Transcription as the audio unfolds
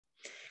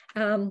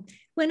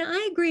When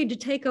I agreed to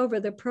take over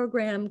the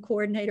program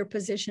coordinator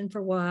position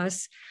for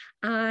WOS,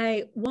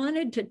 I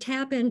wanted to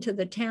tap into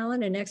the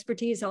talent and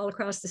expertise all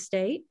across the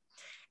state.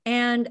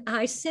 And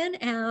I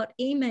sent out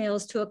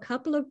emails to a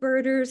couple of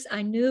birders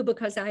I knew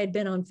because I had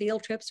been on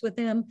field trips with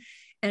them.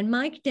 And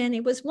Mike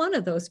Denny was one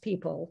of those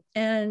people.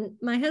 And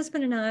my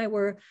husband and I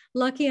were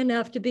lucky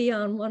enough to be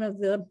on one of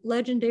the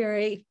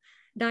legendary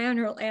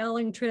diurnal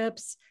owling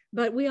trips,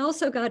 but we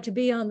also got to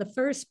be on the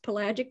first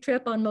pelagic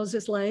trip on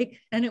Moses Lake,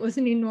 and it was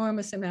an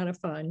enormous amount of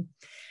fun.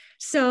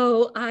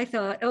 So I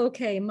thought,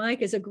 okay,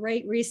 Mike is a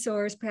great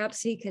resource.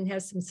 Perhaps he can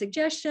have some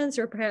suggestions,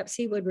 or perhaps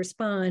he would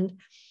respond.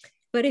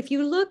 But if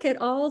you look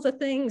at all the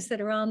things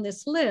that are on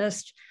this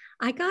list,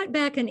 I got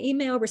back an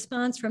email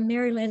response from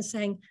Mary Lynn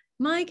saying,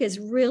 Mike is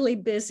really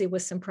busy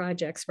with some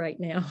projects right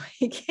now.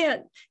 He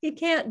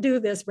can't do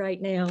this right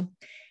now.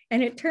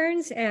 And it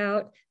turns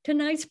out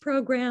tonight's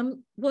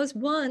program was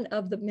one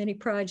of the many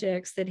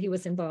projects that he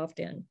was involved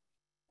in.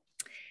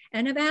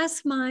 And I've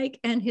asked Mike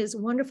and his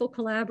wonderful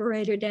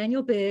collaborator,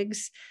 Daniel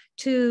Biggs,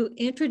 to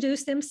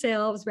introduce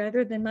themselves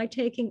rather than my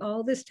taking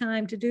all this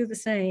time to do the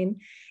same,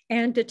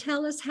 and to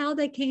tell us how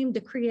they came to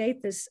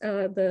create this,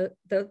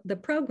 the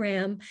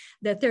program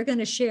that they're going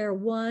to share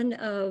one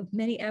of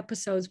many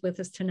episodes with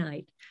us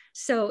tonight.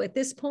 So at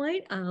this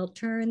point, I'll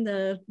turn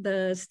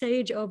the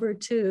stage over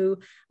to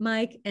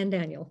Mike and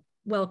Daniel.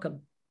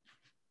 Welcome.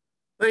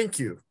 Thank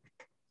you.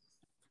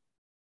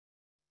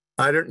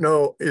 I don't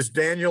know, is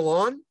Daniel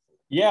on?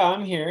 Yeah,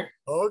 I'm here.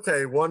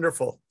 Okay,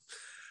 wonderful.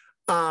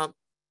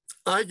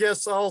 I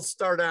guess I'll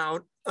start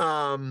out.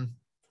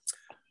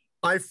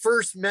 I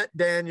first met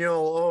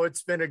Daniel,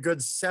 it's been a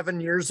good 7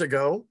 years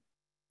ago,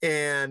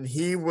 and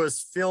he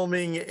was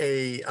filming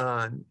a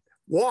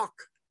walk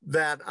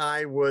that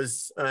I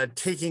was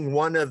taking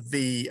one of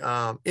the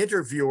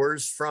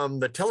interviewers from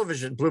the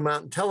television, Blue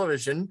Mountain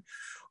Television,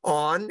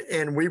 on,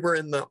 and we were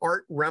in the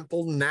Art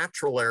Rempel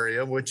Natural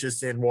Area, which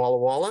is in Walla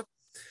Walla.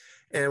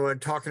 And we're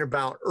talking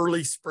about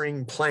early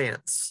spring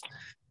plants.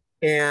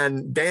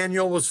 And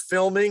Daniel was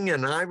filming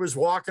and I was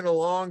walking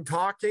along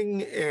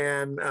talking.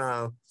 And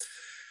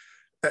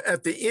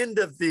at the end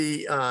of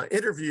the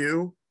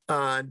interview,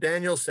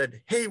 Daniel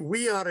said, hey,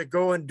 we ought to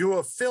go and do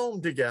a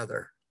film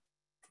together.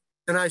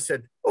 And I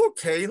said,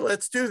 okay,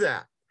 let's do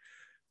that.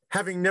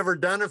 Having never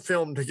done a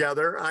film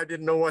together, I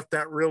didn't know what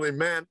that really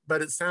meant,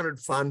 but it sounded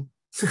fun.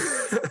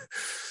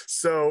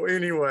 So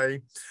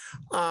anyway,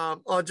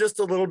 just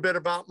a little bit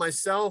about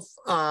myself.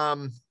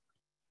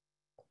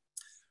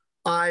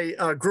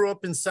 I grew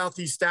up in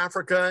Southeast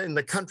Africa in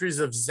the countries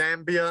of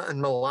Zambia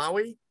and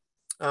Malawi.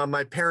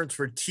 My parents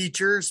were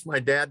teachers. My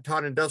dad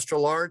taught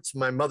industrial arts.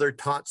 My mother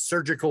taught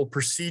surgical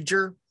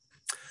procedure.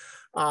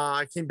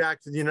 I came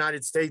back to the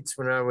United States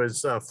when I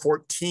was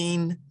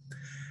 14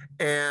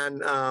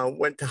 and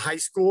went to high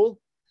school.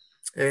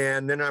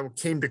 And then I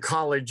came to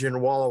college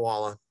in Walla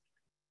Walla.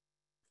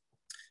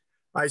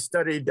 I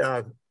studied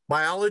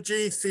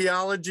biology,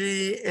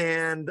 theology,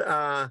 and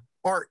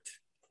art.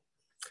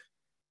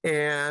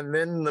 And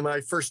then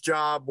my first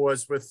job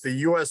was with the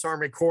U.S.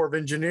 Army Corps of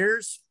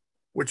Engineers,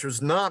 which was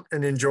not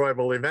an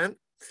enjoyable event.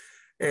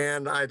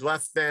 And I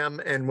left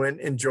them and went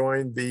and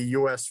joined the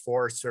U.S.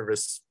 Forest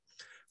Service,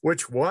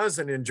 which was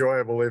an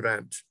enjoyable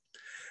event.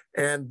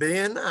 And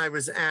then I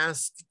was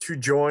asked to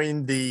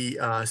join the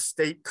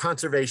State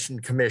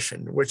Conservation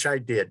Commission, which I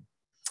did.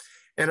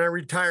 And I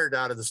retired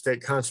out of the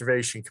State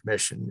Conservation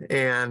Commission.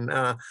 And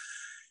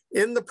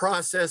in the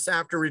process,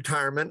 after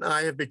retirement,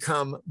 I have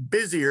become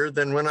busier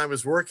than when I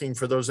was working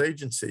for those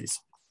agencies.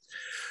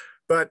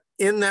 But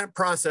in that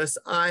process,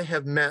 I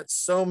have met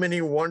so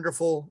many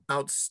wonderful,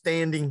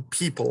 outstanding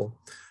people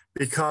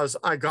because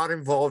I got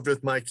involved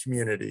with my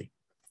community.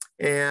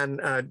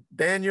 And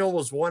Daniel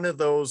was one of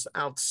those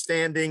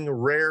outstanding,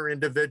 rare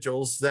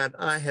individuals that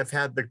I have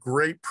had the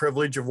great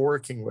privilege of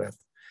working with.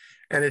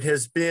 And it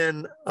has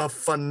been a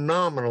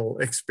phenomenal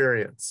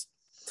experience.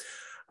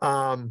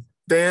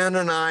 Dan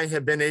and I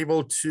have been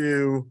able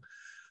to,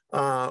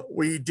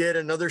 we did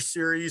another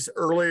series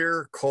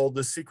earlier called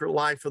The Secret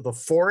Life of the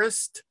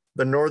Forest,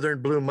 the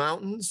Northern Blue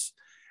Mountains.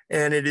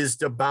 And it is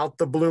about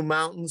the Blue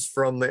Mountains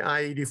from the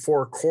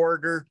I-84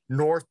 corridor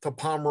north to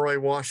Pomeroy,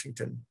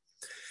 Washington.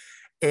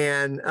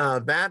 And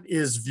that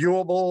is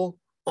viewable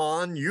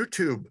on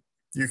YouTube.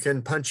 You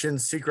can punch in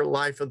Secret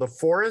Life of the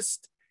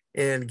Forest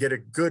and get a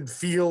good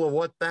feel of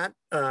what that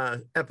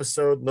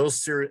episode and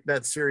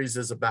that series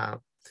is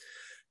about.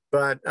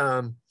 But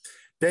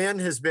Dan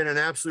has been an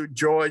absolute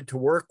joy to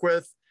work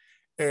with,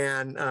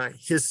 and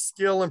his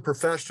skill and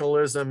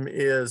professionalism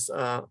is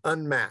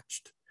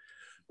unmatched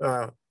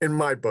in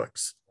my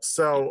books.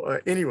 So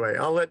anyway,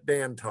 I'll let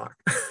Dan talk.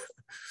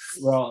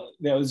 Well,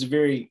 that was a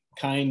very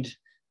kind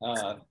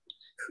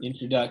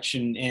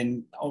introduction,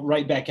 and I'll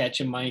right back at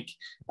you, Mike.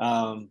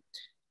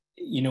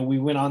 You know, we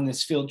went on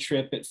this field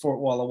trip at Fort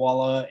Walla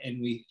Walla, and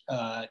we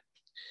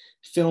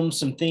filmed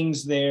some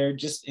things there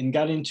and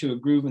got into a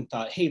groove and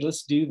thought, hey,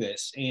 let's do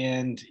this.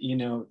 And, you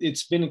know,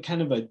 it's been a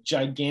kind of a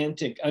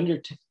gigantic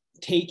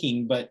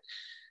undertaking, but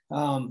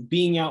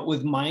being out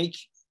with Mike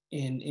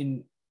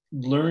and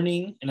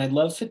learning, and I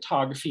love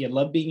photography. I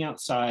love being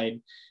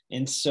outside.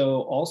 And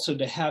so also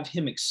to have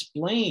him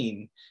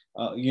explain,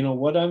 you know,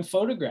 what I'm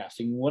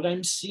photographing, what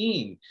I'm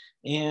seeing.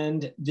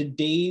 And the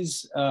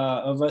days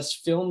of us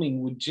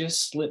filming would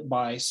just slip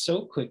by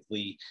so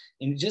quickly.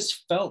 And it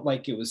just felt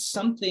like it was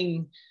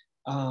something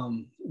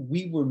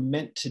we were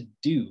meant to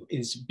do,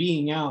 is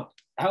being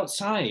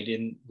outside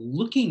and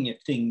looking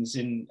at things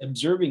and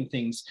observing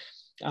things.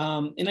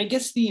 And I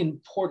guess the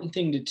important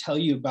thing to tell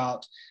you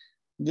about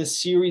the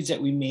series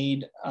that we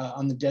made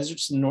on the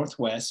deserts in the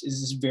Northwest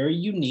is very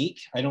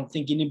unique. I don't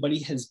think anybody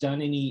has done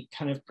any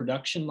kind of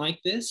production like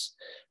this.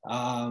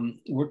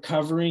 We're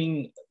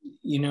covering,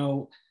 you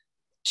know,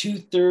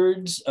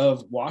 2/3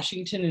 of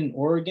Washington and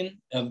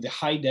Oregon of the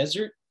high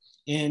desert.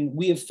 And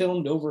we have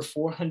filmed over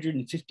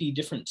 450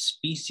 different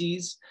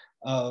species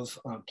of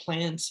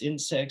plants,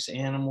 insects,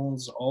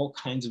 animals, all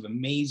kinds of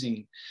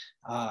amazing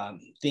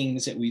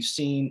things that we've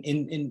seen.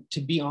 And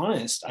to be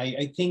honest,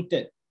 I think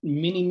that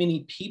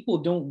many people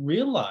don't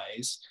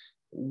realize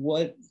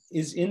what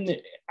is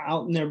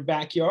out in their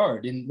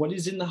backyard and what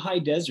is in the high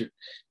desert.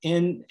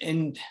 And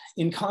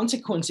in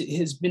consequence, it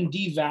has been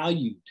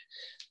devalued.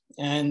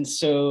 And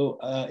so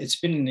it's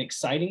been an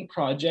exciting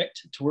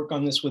project to work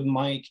on this with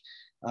Mike.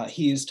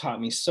 He has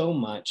taught me so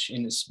much,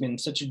 and it's been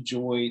such a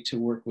joy to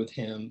work with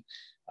him.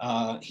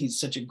 He's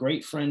such a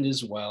great friend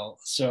as well.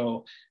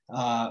 So,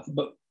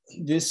 but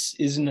this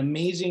is an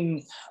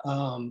amazing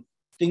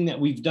thing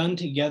that we've done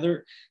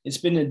together. It's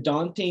been a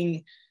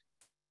daunting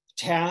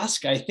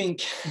task. I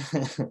think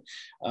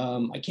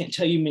I can't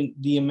tell you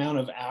the amount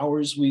of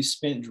hours we've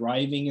spent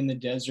driving in the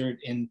desert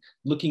and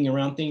looking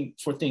around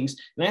for things.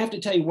 And I have to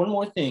tell you one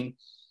more thing.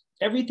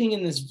 Everything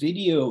in this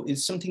video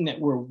is something that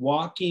we're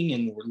walking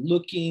and we're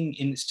looking,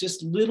 and it's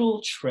just little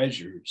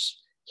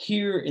treasures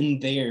here and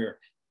there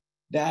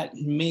that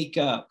make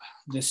up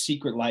the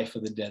secret life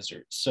of the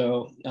desert.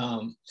 So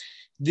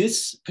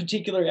this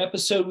particular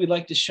episode we'd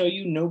like to show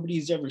you,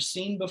 nobody's ever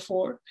seen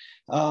before.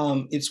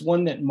 It's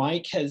one that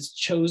Mike has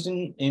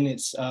chosen, and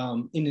it's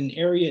in an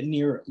area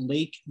near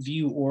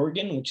Lakeview,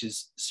 Oregon, which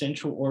is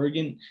Central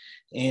Oregon.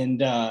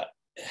 And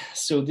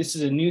so this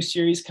is a new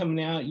series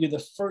coming out. You're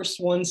the first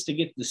ones to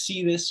get to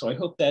see this, so I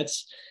hope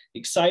that's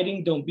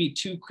exciting. Don't be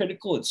too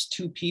critical. It's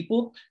two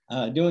people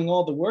doing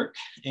all the work,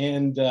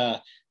 and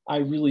I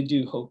really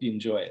do hope you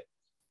enjoy it.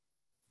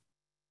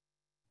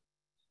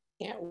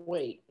 Can't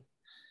wait.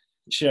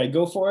 Should I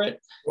go for it?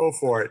 Go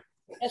for it.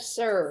 Yes,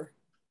 sir.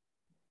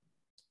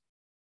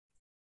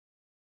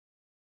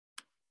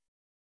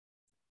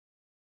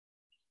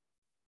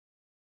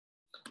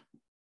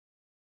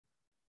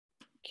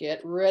 Get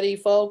ready,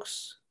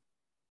 folks.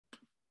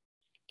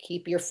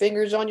 Keep your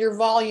fingers on your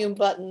volume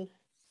button.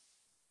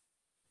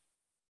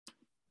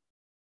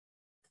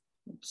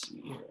 Let's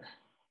see here.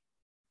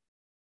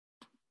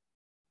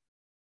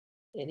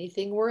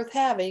 Anything worth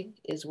having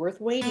is worth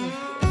waiting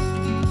for.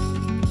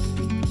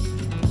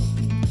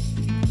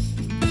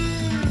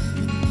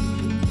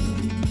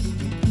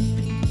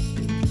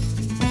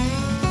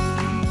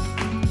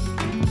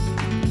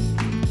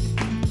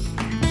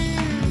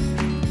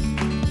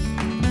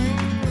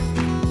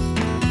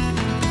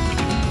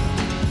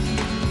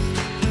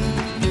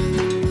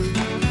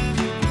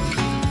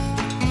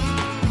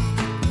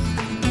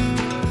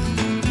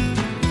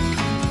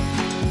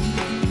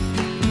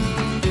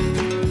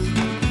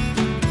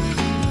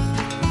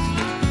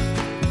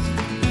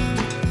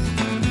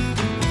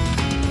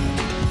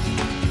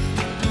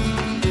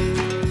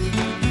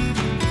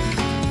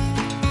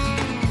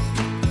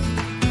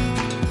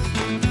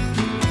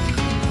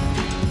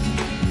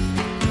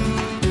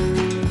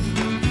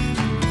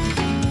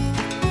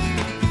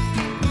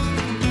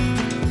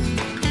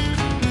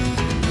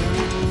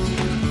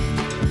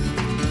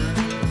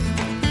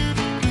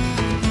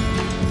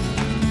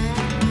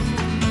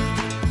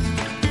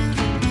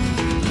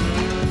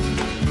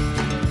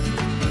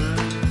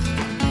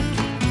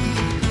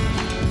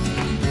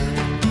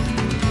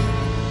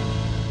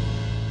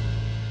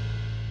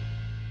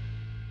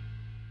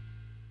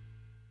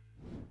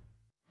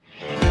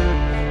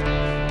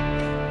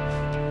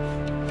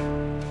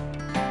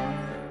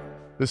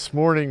 This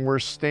morning we're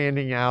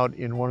standing out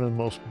in one of the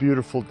most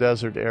beautiful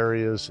desert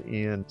areas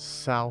in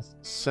south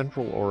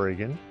central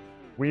Oregon.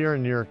 We are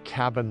near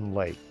Cabin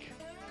Lake.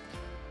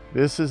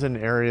 This is an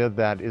area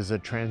that is a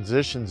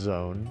transition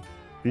zone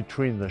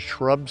between the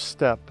shrub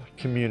steppe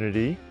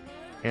community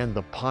and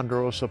the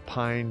ponderosa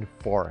pine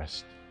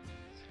forest.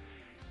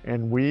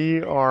 And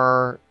we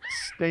are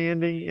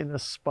standing in a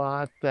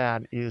spot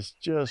that is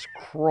just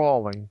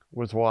crawling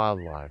with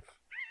wildlife.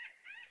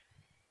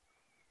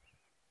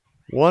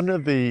 One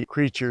of the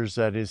creatures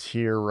that is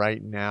here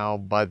right now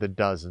by the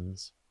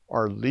dozens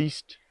are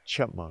least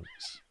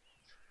chipmunks.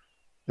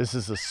 This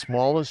is the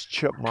smallest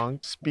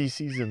chipmunk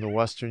species in the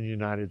western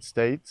United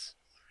States,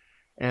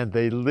 and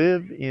they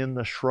live in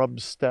the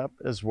shrub steppe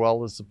as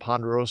well as the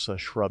ponderosa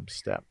shrub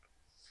steppe.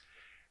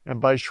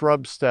 And by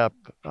shrub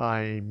steppe,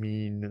 I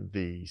mean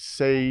the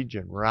sage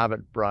and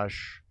rabbit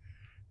brush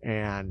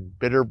and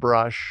bitter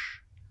brush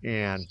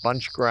and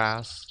bunch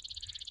grass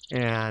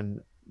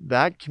and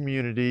that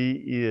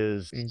community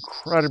is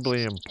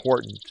incredibly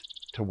important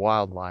to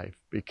wildlife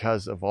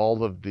because of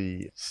all of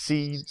the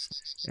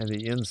seeds and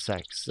the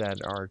insects that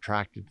are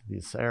attracted to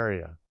this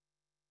area.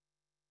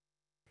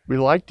 We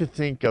like to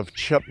think of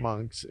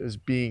chipmunks as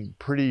being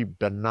pretty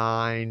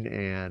benign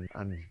and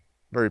a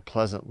very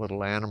pleasant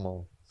little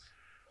animal.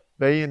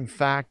 They, in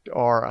fact,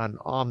 are an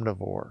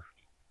omnivore.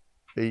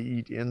 They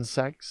eat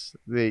insects,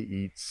 they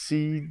eat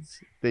seeds,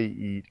 they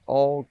eat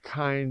all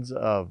kinds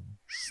of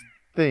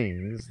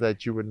things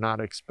that you would not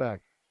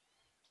expect.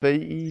 They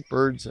eat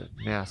birds'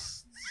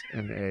 nests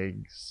and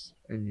eggs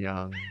and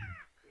young.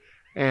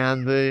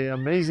 And the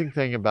amazing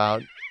thing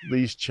about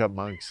these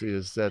chipmunks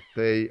is that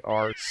they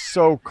are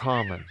so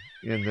common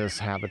in this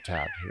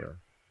habitat here.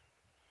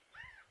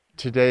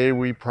 Today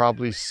we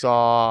probably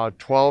saw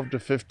 12 to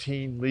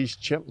 15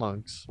 least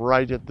chipmunks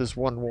right at this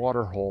one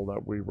water hole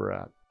that we were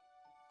at.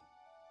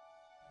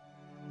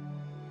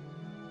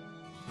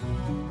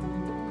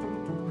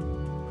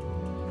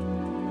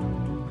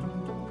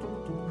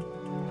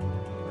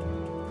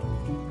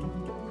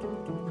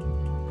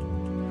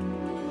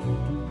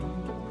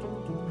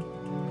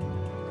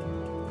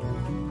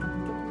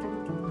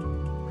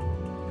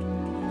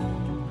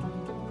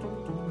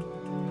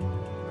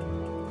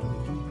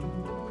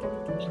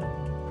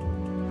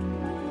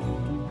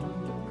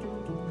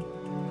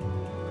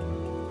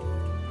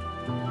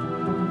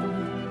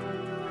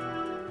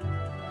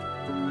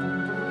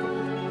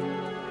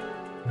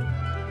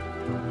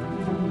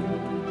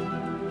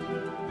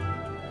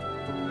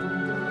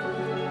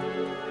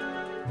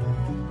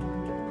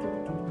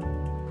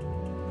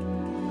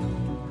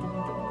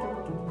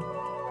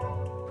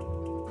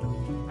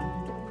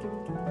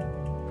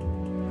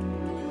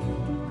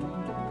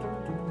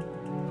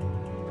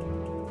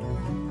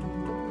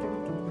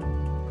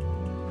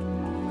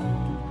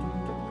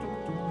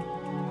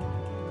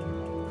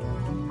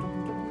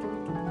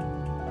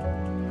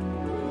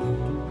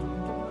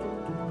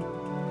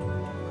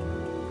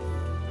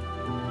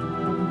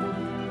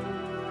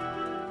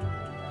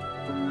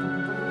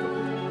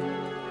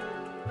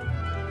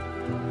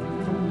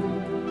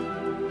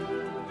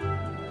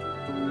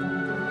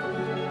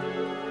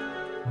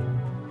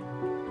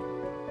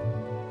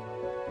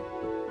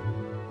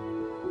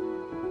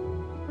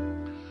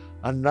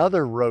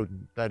 Another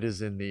rodent that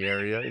is in the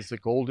area is the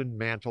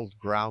golden-mantled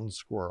ground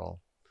squirrel.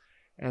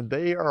 And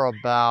they are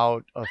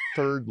about a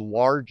third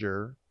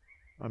larger,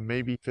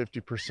 maybe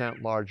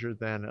 50% larger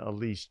than a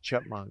least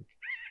chipmunk.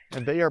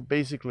 And they are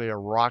basically a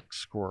rock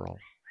squirrel.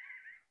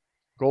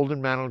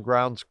 Golden-mantled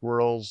ground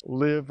squirrels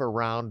live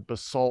around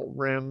basalt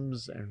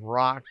rims and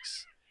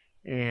rocks,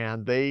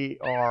 and they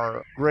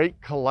are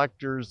great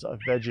collectors of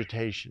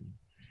vegetation.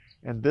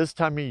 And this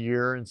time of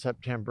year in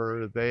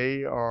September,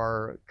 they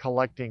are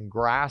collecting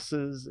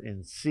grasses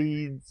and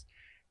seeds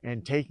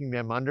and taking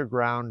them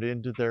underground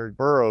into their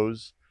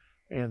burrows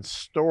and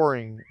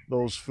storing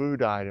those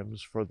food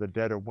items for the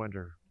dead of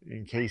winter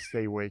in case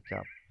they wake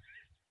up.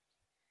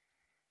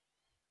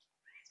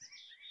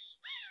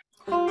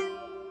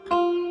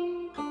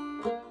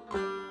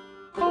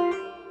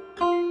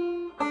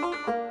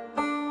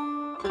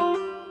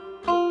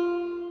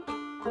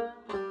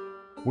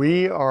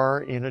 We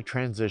are in a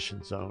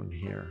transition zone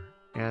here,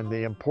 and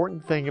the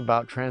important thing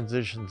about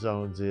transition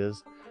zones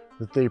is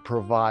that they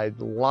provide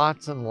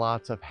lots and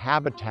lots of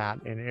habitat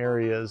in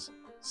areas.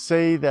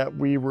 Say that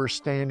we were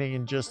standing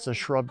in just a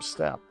shrub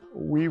steppe,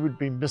 we would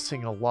be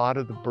missing a lot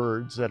of the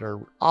birds that are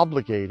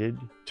obligated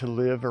to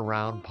live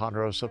around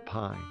ponderosa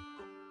pine.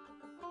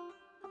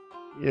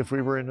 If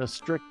we were in a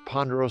strict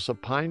ponderosa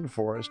pine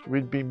forest,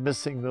 we'd be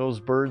missing those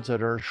birds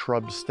that are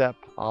shrub steppe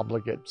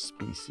obligate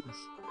species.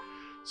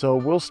 So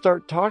we'll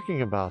start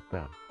talking about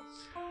them.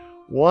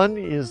 One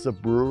is the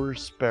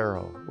brewer's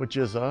sparrow, which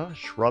is a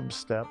shrub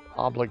steppe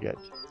obligate,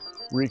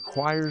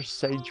 requires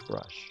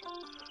sagebrush.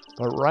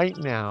 But right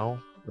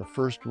now, the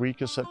first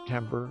week of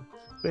September,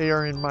 they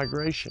are in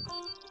migration.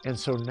 And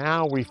so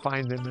now we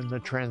find them in the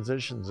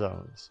transition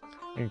zones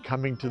and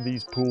coming to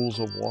these pools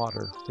of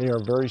water. They are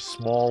a very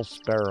small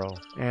sparrow,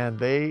 and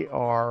they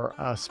are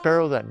a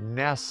sparrow that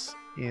nests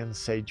in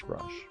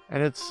sagebrush.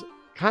 And it's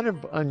kind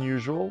of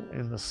unusual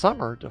in the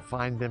summer to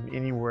find them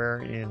anywhere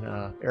in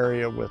an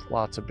area with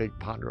lots of big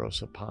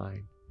ponderosa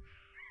pine,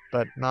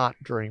 but not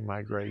during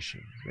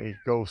migration. They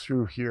go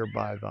through here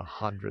by the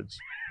hundreds,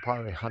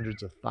 probably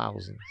hundreds of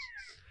thousands.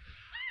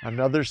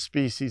 Another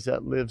species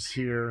that lives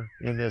here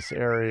in this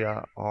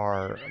area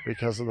are,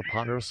 because of the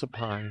ponderosa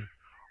pine,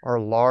 are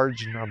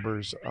large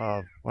numbers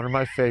of one of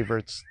my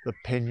favorites, the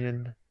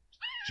pinyon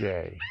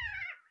jay.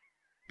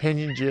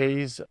 Pinyon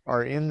jays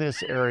are in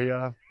this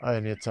area,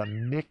 and it's a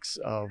mix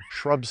of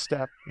shrub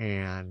steppe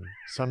and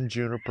some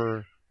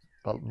juniper,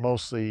 but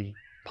mostly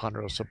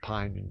ponderosa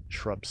pine and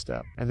shrub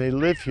steppe. And they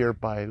live here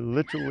by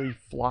literally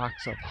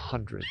flocks of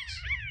hundreds.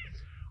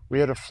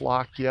 We had a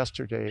flock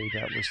yesterday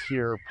that was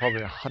here,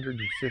 probably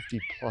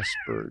 150 plus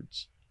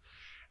birds.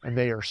 And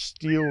they are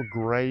steel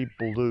gray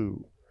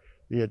blue.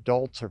 The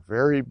adults are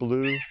very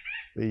blue.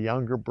 The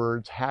younger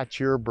birds,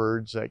 hatchier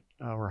birds that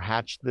were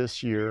hatched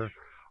this year,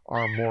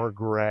 are more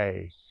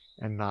gray.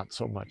 and not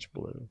so much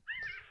blue.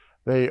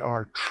 They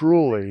are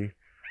truly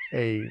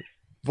a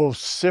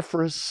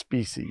vociferous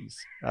species.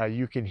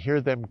 You can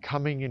hear them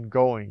coming and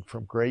going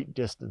from great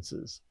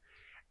distances,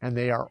 and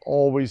they are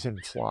always in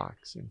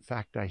flocks. In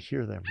fact, I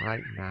hear them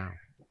right now.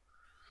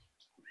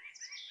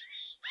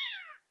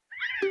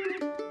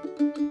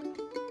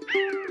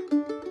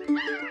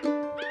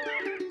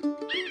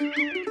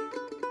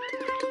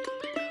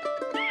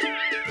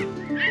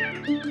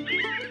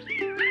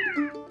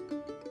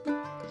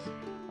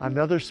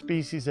 Another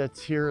species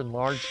that's here in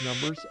large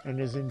numbers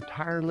and is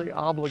entirely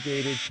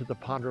obligated to the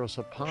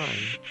ponderosa pine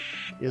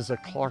is a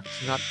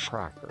Clark's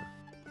nutcracker.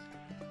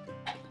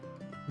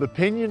 The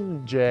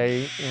pinyon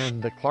jay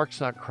and the Clark's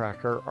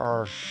nutcracker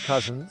are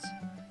cousins,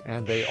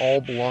 and they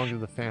all belong to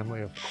the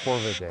family of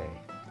Corvidae.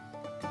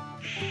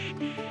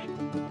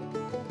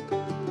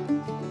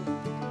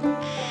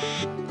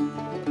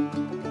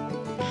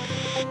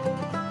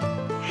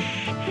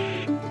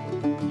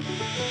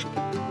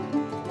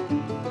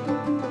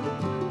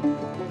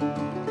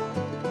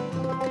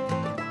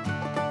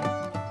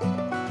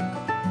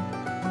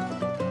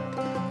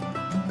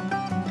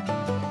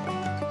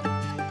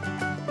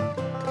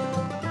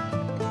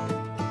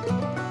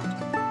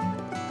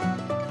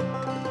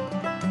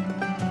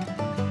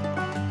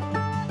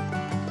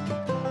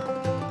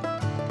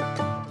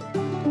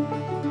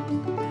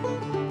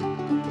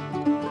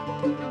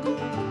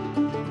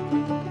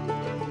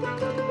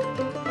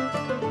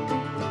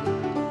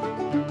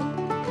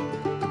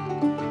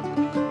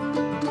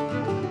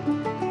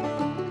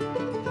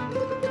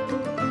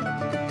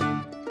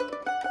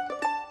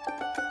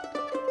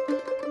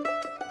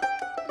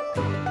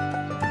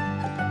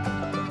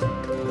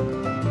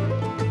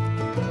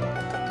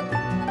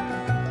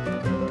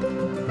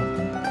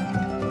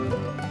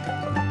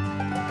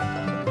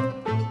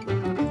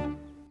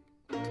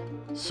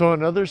 So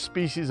another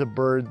species of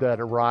bird that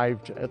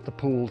arrived at the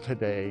pool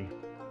today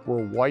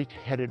were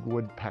white-headed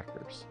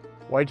woodpeckers.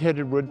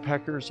 White-headed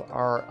woodpeckers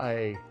are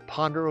a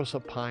ponderosa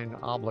pine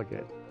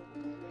obligate.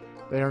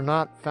 They are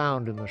not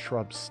found in the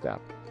shrub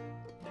steppe.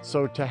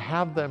 So to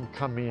have them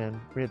come in,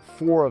 we had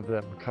 4 of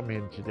them come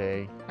in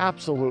today,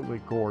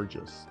 absolutely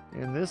gorgeous.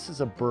 And this is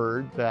a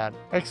bird that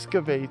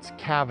excavates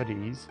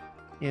cavities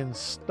in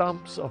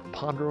stumps of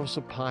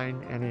ponderosa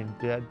pine and in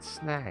dead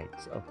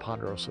snags of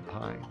ponderosa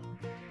pine.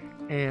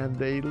 And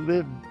they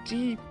live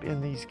deep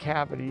in these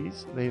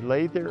cavities. They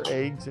lay their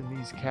eggs in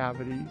these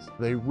cavities.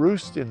 They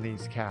roost in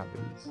these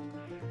cavities.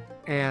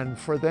 And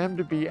for them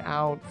to be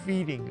out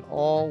feeding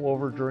all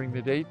over during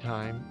the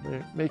daytime,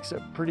 it makes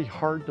it pretty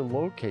hard to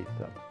locate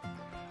them.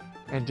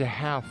 And to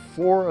have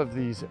 4 of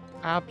these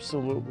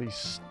absolutely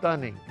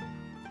stunning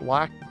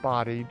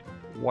black-bodied,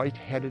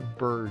 white-headed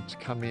birds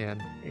come in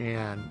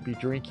and be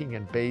drinking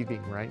and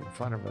bathing right in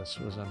front of us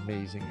was an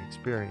amazing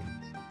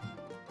experience.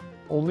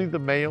 Only the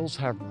males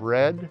have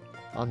red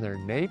on their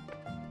nape.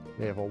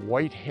 They have a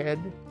white head,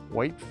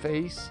 white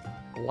face,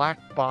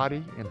 black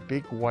body, and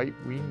big white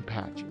wing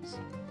patches.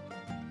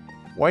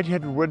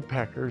 White-headed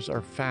woodpeckers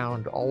are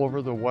found all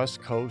over the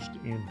West Coast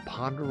in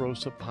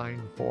ponderosa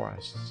pine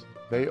forests.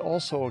 They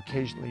also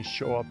occasionally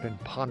show up in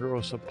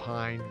ponderosa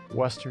pine,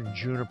 western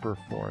juniper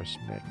forest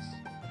mix,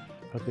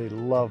 but they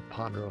love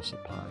ponderosa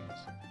pines.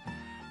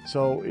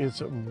 So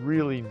it's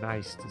really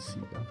nice to see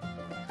them.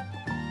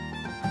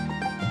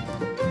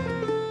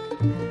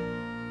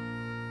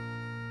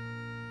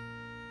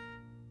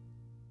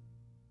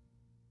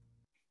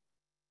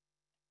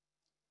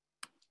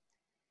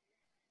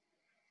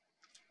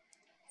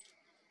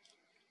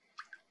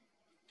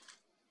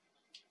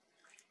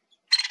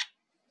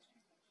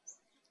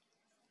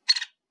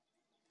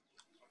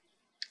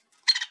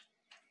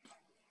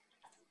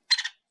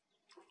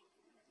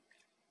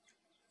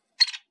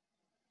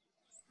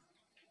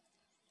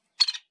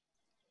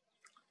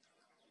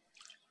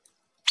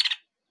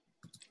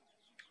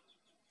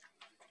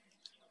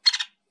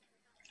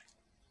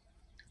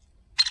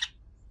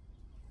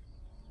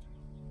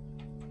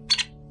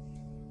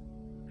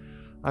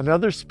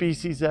 Another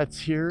species that's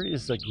here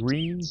is the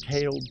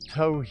green-tailed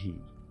towhee.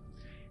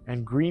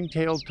 And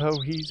green-tailed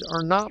towhees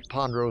are not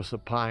ponderosa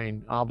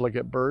pine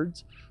obligate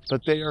birds,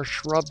 but they are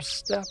shrub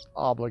steppe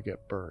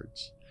obligate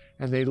birds.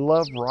 And they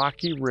love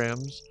rocky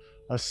rims,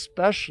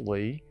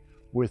 especially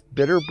with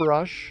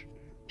bitterbrush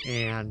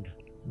and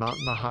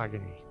mountain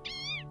mahogany.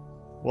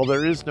 Well,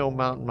 there is no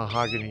mountain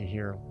mahogany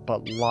here,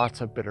 but lots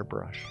of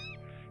bitterbrush.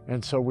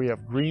 And so we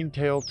have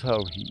green-tailed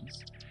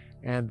towhees.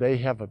 And they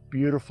have a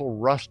beautiful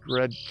rust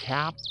red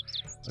cap,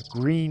 a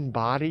green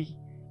body,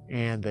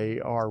 and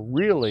they are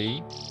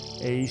really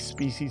a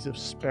species of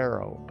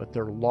sparrow, but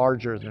they're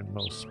larger than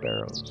most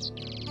sparrows.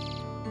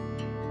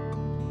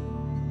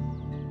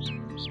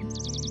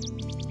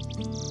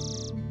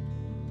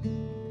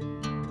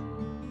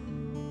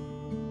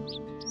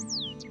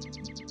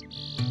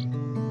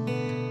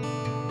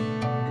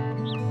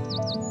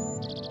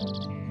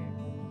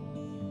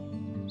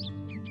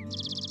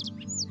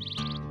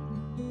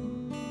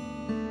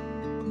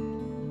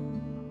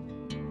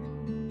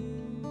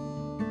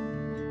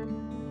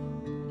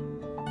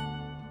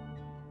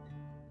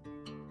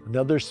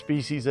 Another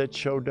species that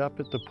showed up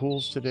at the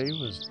pools today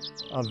was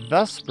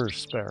vesper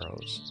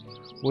sparrows,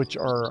 which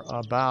are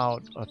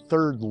about a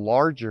third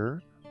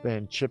larger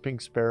than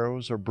chipping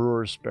sparrows or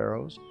brewer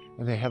sparrows.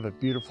 And they have a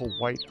beautiful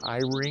white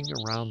eye ring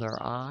around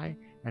their eye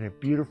and a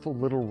beautiful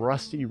little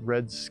rusty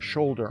red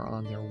shoulder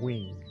on their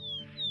wing.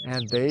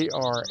 And they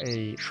are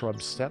a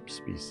shrub steppe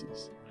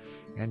species.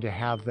 And to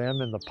have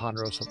them in the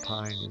ponderosa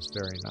pine is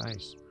very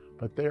nice.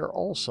 But they are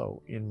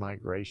also in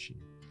migration.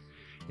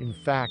 In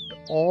fact,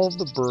 all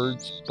the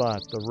birds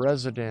but the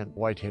resident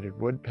white-headed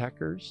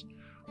woodpeckers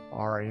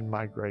are in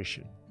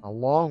migration,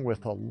 along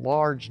with a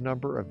large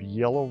number of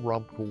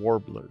yellow-rumped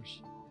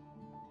warblers.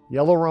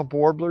 Yellow-rumped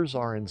warblers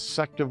are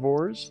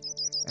insectivores,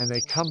 and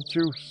they come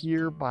through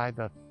here by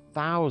the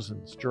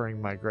thousands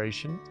during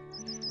migration.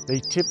 They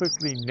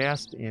typically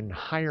nest in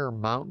higher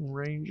mountain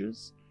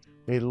ranges.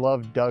 They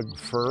love dug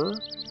fir,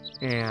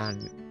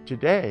 and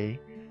today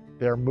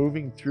they're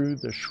moving through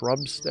the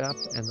shrub steppe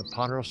and the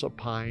ponderosa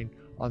pine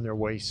on their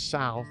way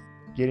south,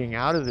 getting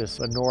out of this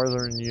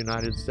northern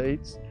United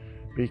States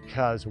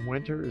because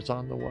winter is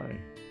on the way,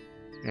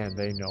 and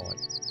they know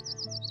it.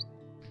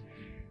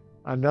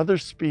 Another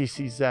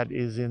species that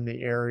is in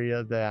the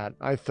area that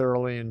I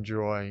thoroughly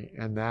enjoy,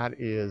 and that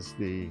is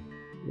the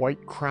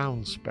white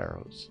crown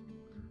sparrows.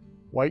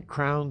 White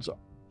crowns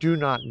do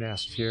not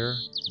nest here.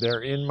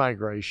 They're in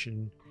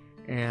migration,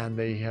 and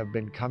they have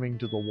been coming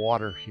to the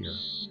water here.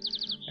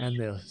 And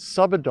the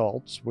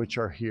subadults, which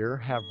are here,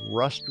 have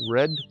rust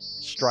red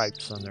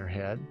stripes on their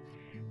head,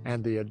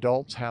 and the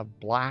adults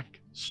have black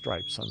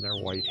stripes on their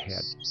white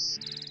head.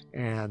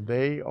 And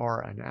they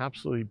are an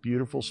absolutely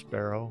beautiful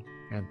sparrow,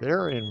 and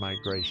they're in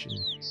migration,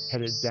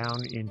 headed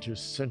down into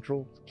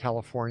central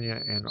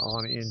California and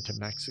on into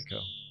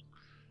Mexico.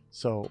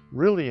 So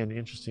really an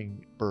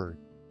interesting bird.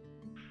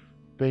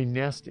 They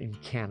nest in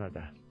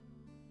Canada,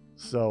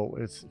 so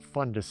it's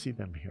fun to see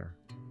them here.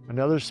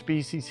 Another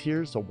species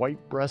here is the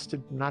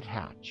white-breasted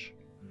nuthatch.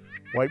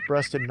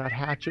 White-breasted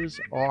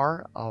nuthatches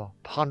are a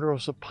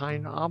ponderosa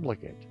pine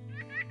obligate,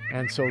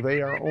 and so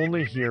they are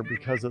only here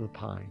because of the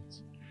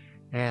pines.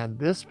 And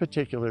this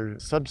particular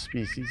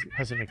subspecies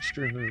has an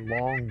extremely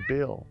long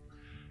bill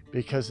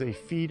because they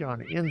feed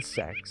on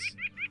insects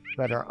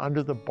that are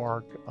under the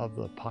bark of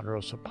the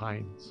ponderosa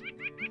pines.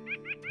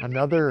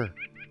 Another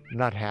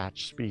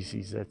nuthatch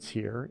species that's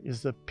here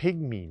is the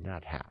pygmy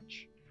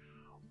nuthatch,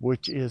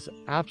 which is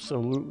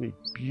absolutely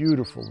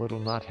beautiful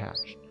little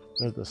nuthatch.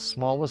 They're the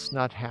smallest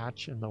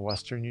nuthatch in the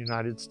western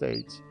United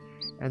States,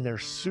 and they're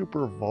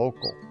super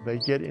vocal. They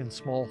get in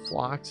small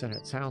flocks, and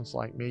it sounds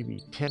like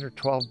maybe 10 or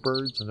 12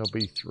 birds, and there'll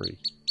be 3.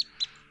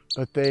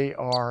 But they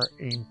are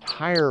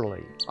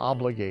entirely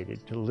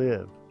obligated to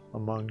live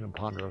among the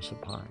ponderosa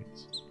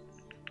pines.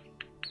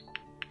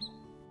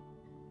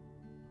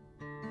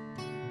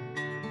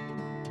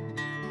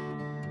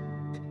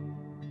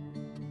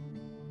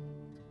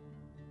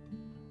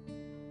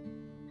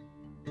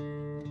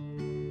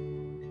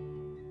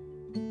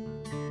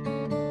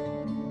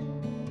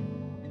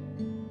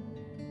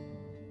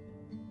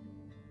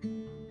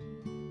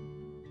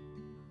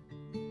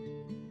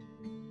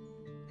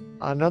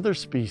 Another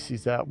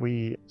species that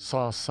we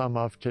saw some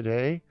of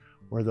today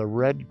were the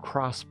red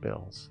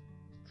crossbills.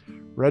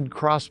 Red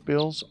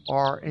crossbills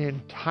are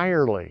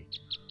entirely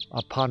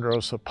a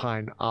ponderosa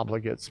pine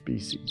obligate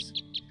species.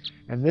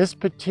 And this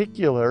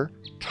particular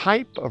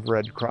type of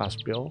red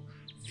crossbill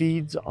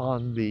feeds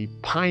on the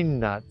pine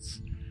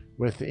nuts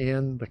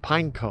within the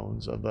pine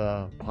cones of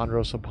the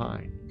ponderosa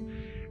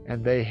pine.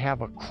 And they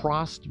have a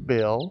crossed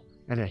bill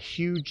and a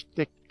huge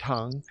thick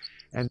tongue,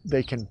 and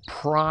they can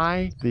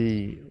pry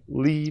the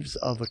leaves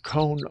of the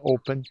cone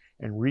open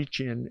and reach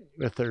in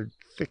with their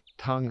thick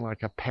tongue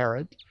like a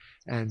parrot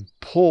and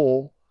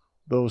pull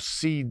those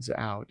seeds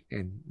out,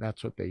 and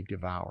that's what they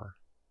devour.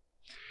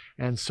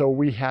 And so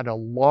we had a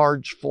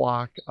large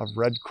flock of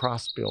red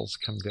crossbills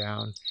come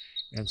down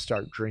and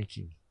start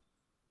drinking.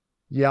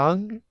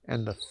 Young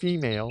and the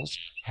females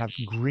have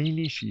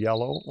greenish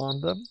yellow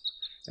on them,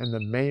 and the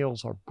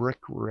males are brick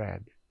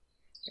red,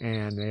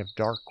 and they have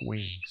dark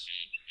wings.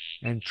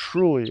 And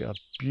truly a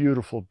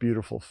beautiful,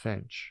 beautiful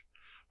finch.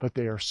 But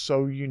they are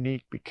so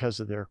unique because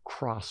of their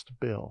crossed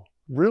bill.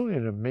 Really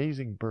an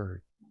amazing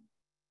bird.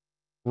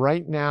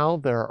 Right now,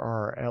 there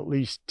are at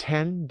least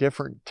 10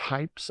 different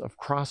types of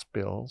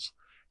crossbills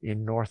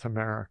in North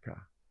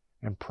America,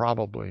 and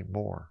probably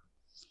more.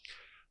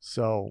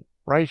 So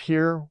right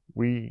here,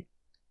 we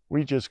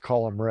just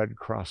call them red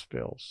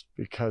crossbills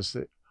because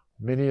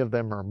many of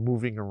them are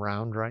moving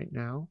around right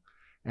now,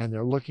 and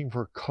they're looking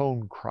for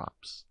cone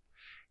crops.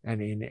 And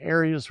in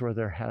areas where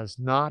there has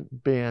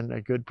not been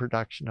a good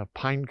production of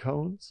pine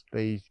cones,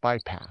 they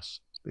bypass.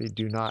 They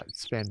do not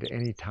spend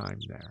any time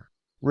there.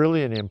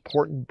 Really an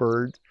important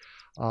bird.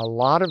 A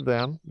lot of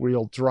them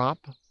will drop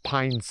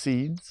pine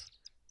seeds,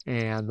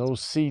 and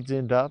those seeds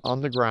end up on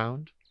the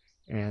ground,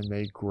 and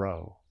they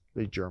grow.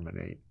 They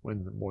germinate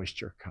when the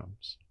moisture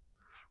comes.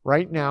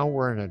 Right now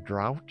we're in a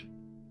drought,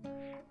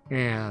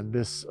 and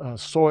this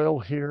soil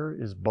here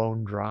is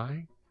bone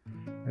dry,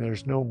 and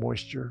there's no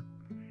moisture.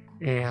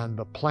 and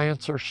the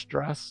plants are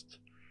stressed,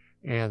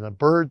 and the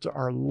birds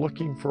are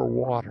looking for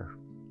water.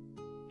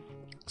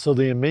 So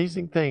the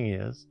amazing thing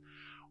is,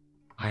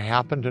 I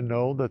happen to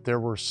know that there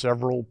were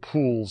several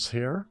pools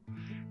here,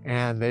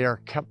 and they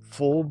are kept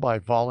full by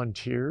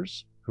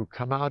volunteers who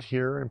come out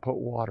here and put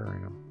water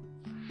in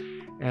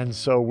them. And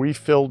so we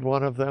filled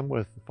one of them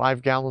with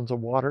 5 gallons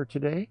of water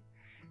today,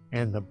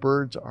 and the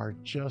birds are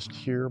just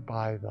here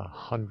by the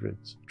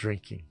hundreds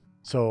drinking.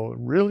 So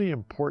really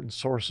important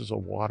sources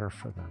of water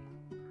for them.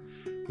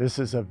 This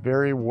is a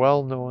very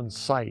well-known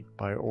site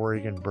by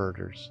Oregon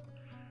birders,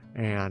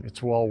 and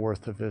it's well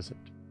worth a visit.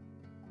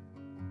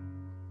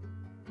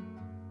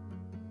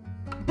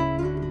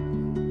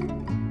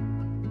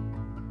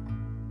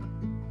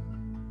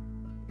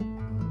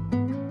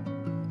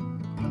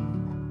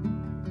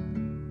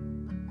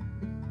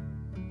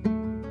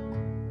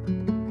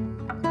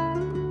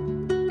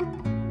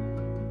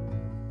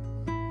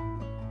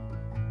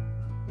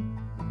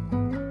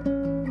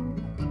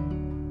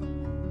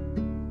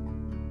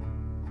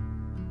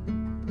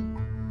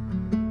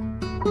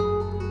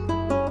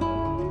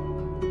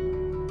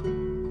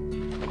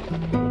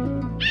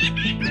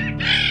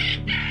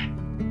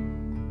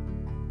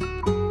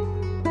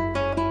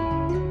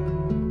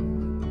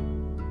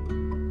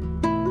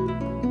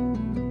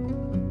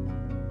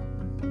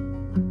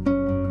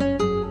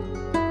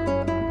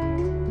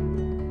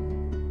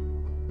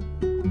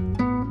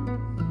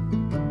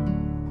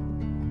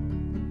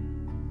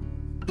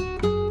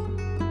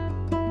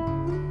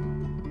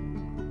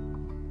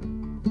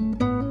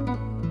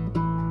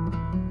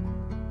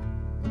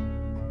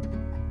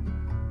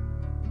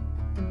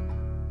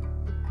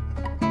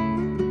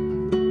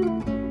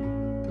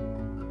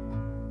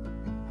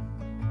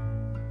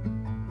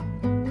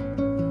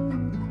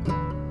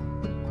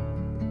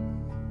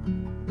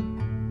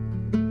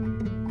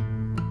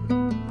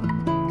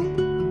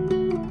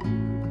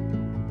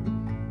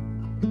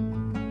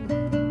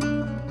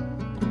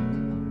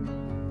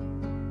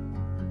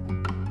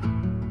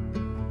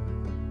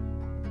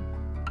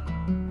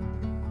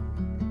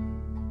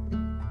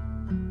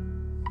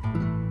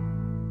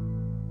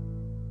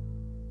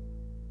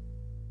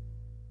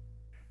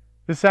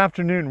 This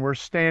afternoon, we're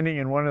standing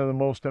in one of the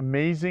most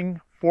amazing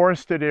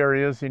forested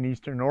areas in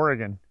Eastern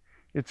Oregon.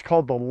 It's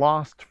called the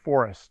Lost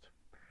Forest.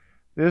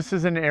 This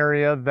is an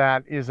area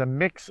that is a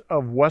mix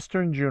of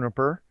western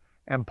juniper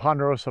and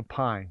ponderosa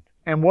pine.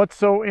 And what's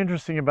so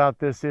interesting about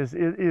this is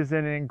it is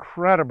an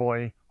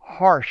incredibly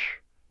harsh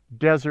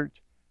desert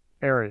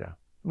area.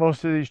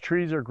 Most of these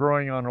trees are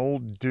growing on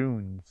old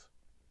dunes.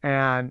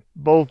 And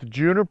both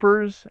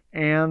junipers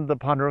and the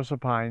ponderosa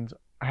pines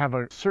have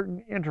a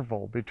certain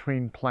interval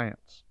between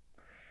plants.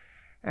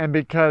 And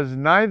because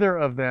neither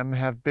of them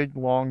have big,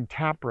 long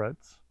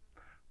taproots,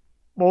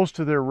 most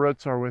of their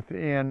roots are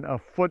within a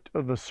foot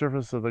of the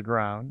surface of the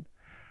ground,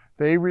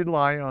 they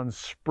rely on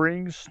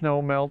spring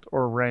snowmelt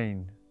or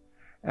rain.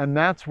 And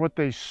that's what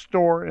they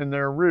store in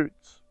their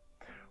roots.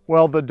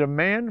 Well, the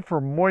demand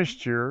for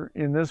moisture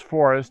in this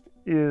forest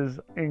is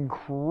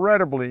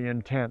incredibly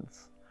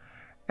intense.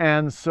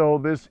 And so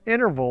this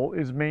interval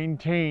is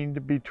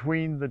maintained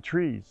between the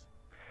trees.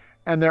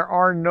 And there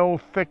are no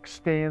thick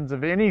stands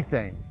of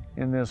anything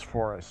in this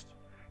forest.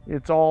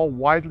 It's all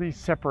widely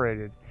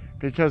separated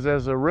because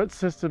as the root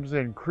systems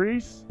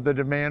increase, the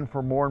demand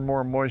for more and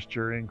more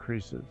moisture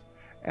increases.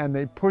 And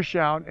they push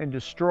out and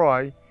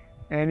destroy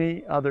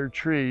any other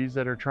trees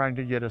that are trying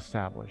to get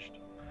established.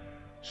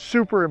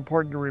 Super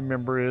important to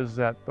remember is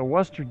that the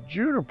western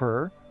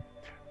juniper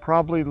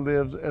probably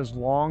lives as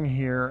long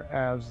here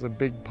as the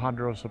big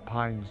ponderosa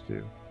pines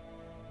do.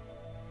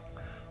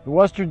 The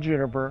western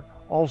juniper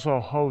also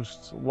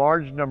hosts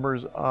large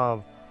numbers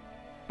of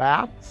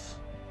bats,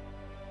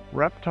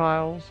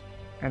 reptiles,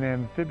 and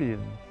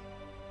amphibians.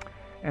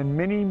 And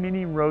many,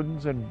 many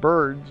rodents and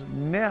birds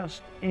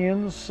nest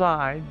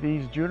inside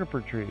these juniper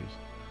trees.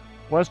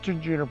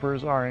 Western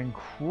junipers are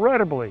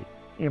incredibly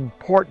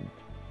important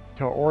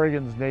to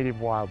Oregon's native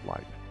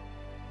wildlife.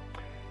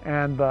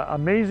 And the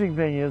amazing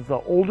thing is the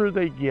older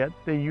they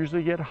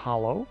usually get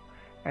hollow,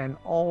 and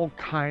all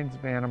kinds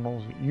of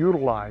animals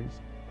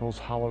utilize those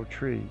hollow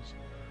trees.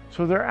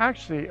 So they're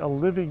actually a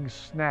living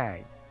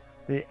snag.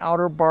 The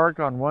outer bark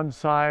on one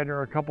side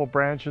or a couple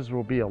branches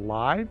will be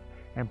alive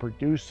and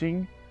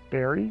producing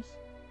berries,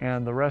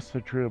 and the rest of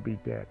the tree will be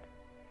dead.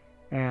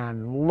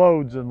 And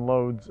loads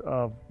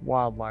of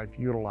wildlife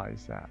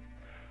utilize that.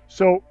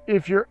 So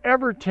if you're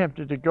ever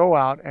tempted to go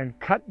out and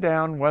cut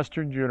down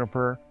western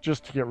juniper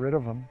just to get rid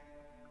of them,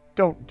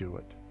 don't do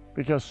it,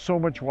 because so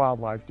much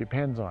wildlife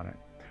depends on it.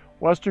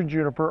 Western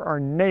juniper are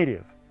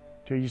native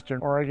to Eastern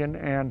Oregon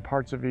and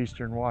parts of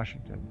Eastern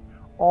Washington.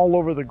 All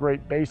over the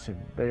Great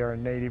Basin, they are a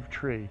native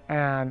tree,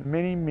 and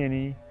many,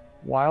 many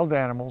wild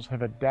animals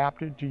have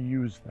adapted to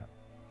use them.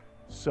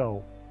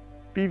 So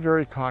be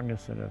very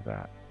cognizant of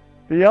that.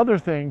 The other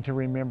thing to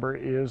remember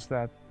is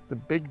that the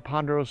big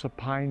ponderosa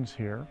pines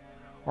here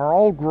are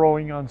all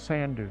growing on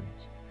sand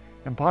dunes.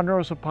 And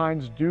ponderosa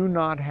pines do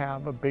not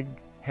have a big,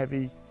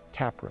 heavy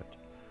taproot.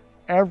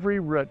 Every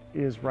root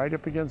is right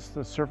up against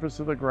the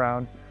surface of the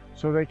ground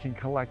so they can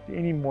collect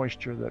any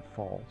moisture that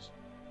falls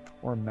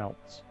or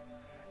melts,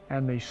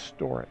 and they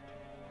store it.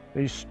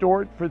 They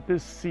store it for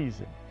this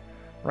season.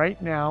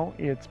 Right now,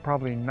 it's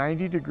probably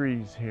 90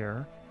 degrees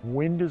here,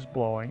 wind is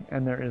blowing,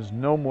 and there is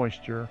no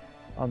moisture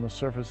on the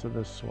surface of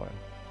this soil.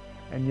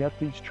 And yet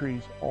these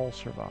trees all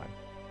survive.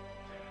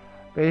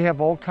 They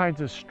have all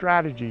kinds of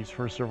strategies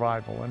for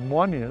survival, and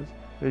one is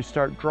they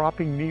start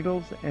dropping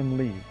needles and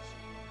leaves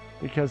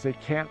because they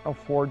can't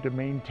afford to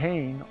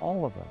maintain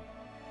all of them.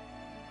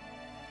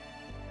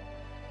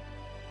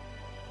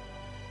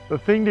 The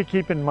thing to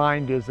keep in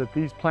mind is that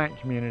these plant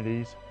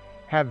communities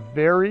have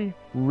very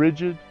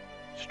rigid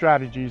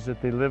strategies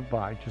that they live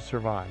by to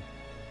survive.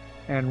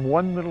 And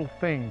one little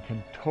thing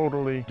can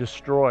totally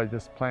destroy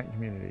this plant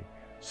community,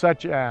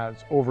 such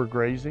as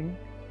overgrazing,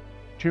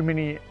 too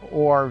many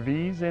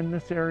ORVs in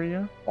this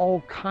area,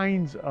 all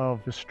kinds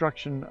of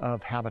destruction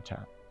of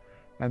habitat.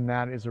 And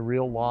that is a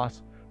real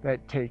loss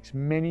that takes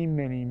many,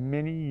 many,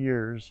 many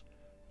years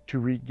to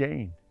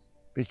regain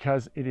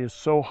because it is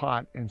so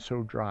hot and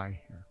so dry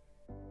here.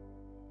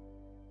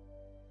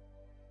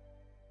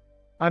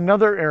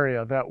 Another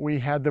area that we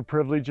had the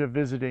privilege of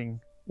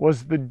visiting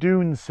was the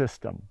dune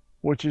system,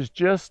 which is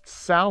just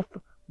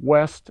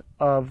southwest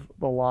of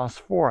the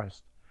Lost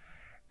Forest.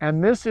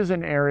 And this is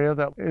an area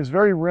that is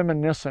very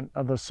reminiscent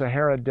of the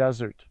Sahara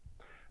Desert.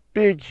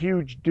 Big,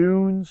 huge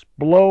dunes,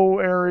 blow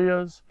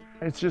areas.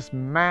 It's just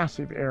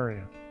massive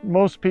area.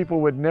 Most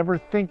people would never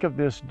think of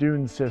this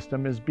dune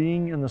system as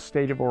being in the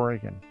state of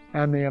Oregon.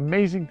 And the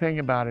amazing thing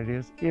about it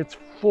is it's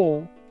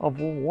full of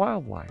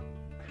wildlife.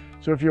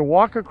 So if you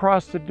walk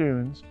across the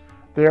dunes,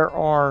 there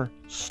are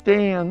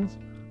stands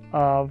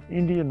of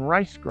Indian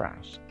rice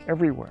grass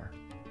everywhere.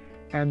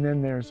 And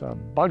then there's a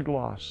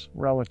bugloss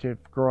relative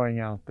growing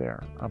out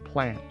there, a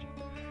plant.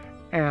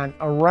 And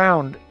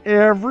around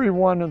every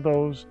one of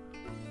those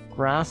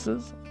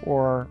grasses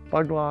or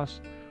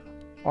bugloss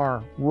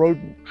are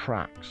rodent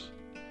tracks.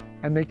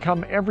 And they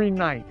come every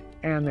night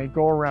and they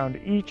go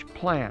around each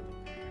plant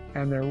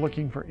and they're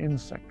looking for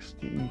insects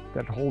to eat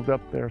that hold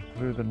up there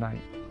through the night.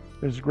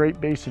 There's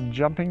Great Basin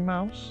jumping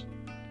mouse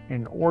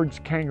and Ord's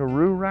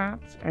kangaroo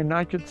rats, and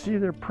I could see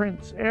their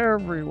prints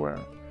everywhere.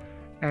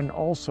 And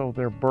also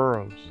their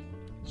burrows.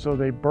 So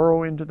they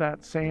burrow into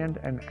that sand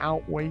and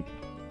outwait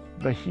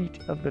the heat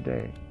of the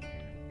day.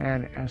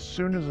 And as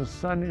soon as the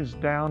sun is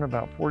down,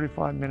 about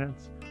 45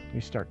 minutes, they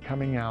start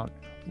coming out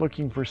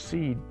looking for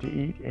seed to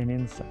eat and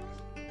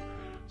insects.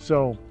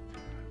 So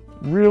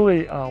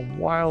really a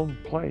wild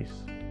place.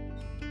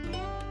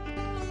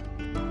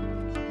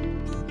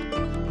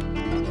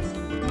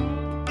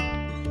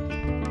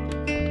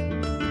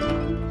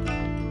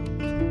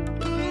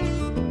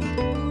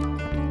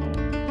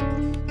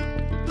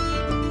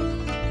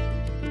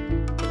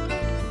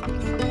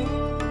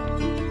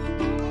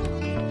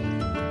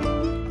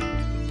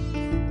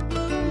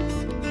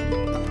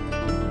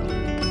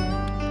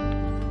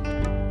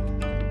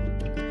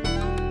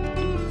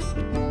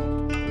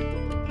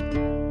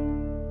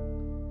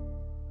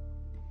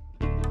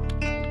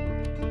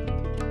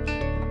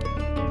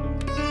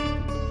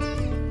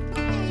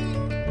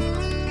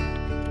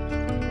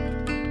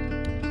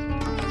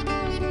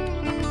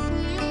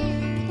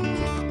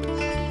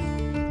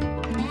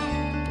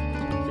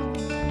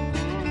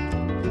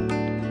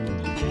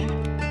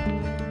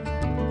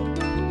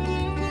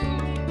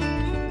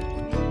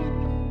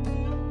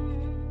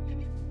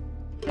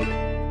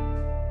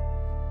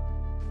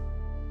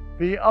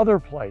 The other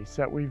place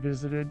that we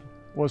visited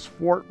was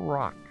Fort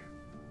Rock.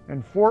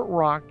 And Fort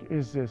Rock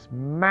is this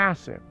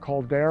massive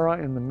caldera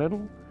in the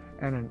middle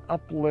and an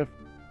uplift,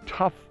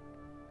 tough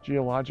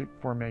geologic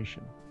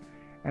formation.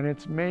 And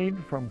it's made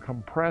from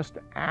compressed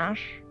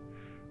ash,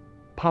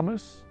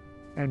 pumice,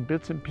 and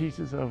bits and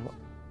pieces of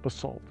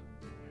basalt.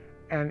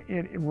 And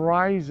it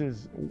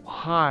rises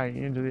high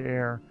into the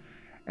air.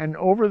 And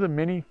over the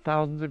many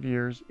thousands of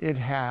years, it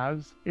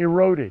has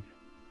eroded.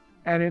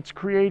 And it's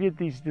created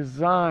these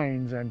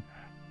designs and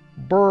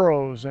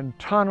burrows and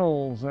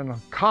tunnels and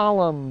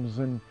columns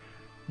and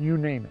you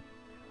name it.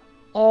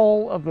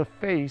 All of the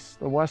face,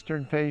 the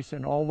western face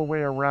and all the way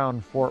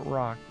around Fort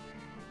Rock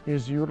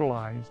is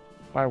utilized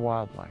by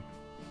wildlife.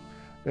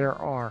 There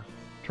are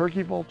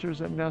turkey vultures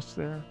that nest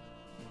there,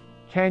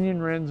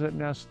 canyon wrens that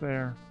nest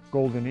there,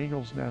 golden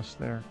eagles nest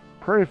there,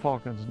 prairie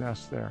falcons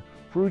nest there,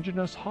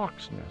 ferruginous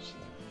hawks nest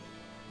there.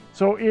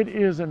 So it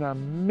is an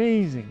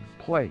amazing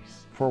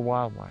place for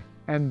wildlife.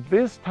 And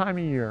this time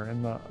of year,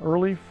 in the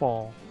early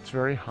fall, it's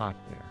very hot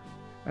there.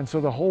 And so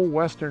the whole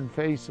western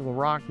face of the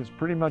rock is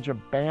pretty much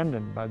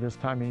abandoned by this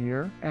time of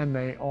year, and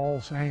they all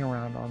hang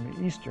around on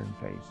the eastern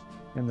face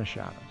in the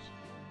shadows.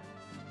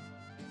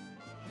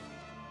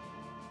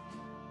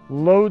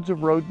 Loads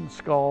of rodent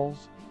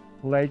skulls,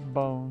 leg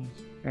bones,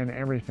 and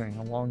everything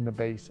along the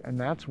base. And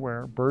that's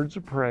where birds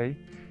of prey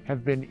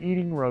have been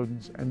eating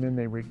rodents, and then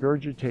they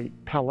regurgitate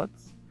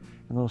pellets,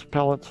 and those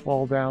pellets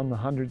fall down the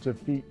hundreds of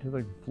feet to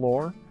the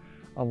floor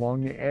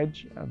along the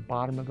edge and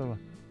bottom of the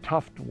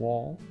tuft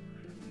wall,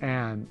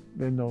 and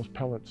then those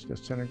pellets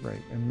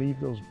disintegrate and leave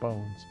those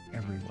bones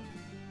everywhere.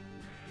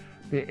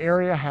 The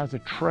area has a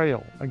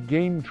trail, a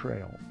game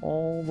trail,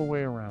 all the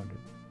way around it.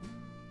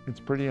 It's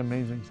a pretty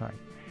amazing sight.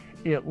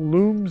 It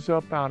looms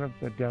up out of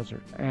the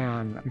desert,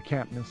 and you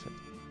can't miss it.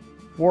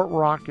 Fort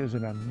Rock is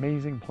an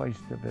amazing place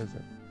to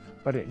visit,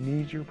 but it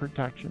needs your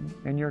protection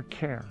and your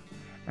care.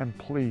 And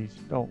please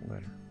don't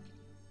litter.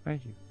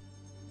 Thank you.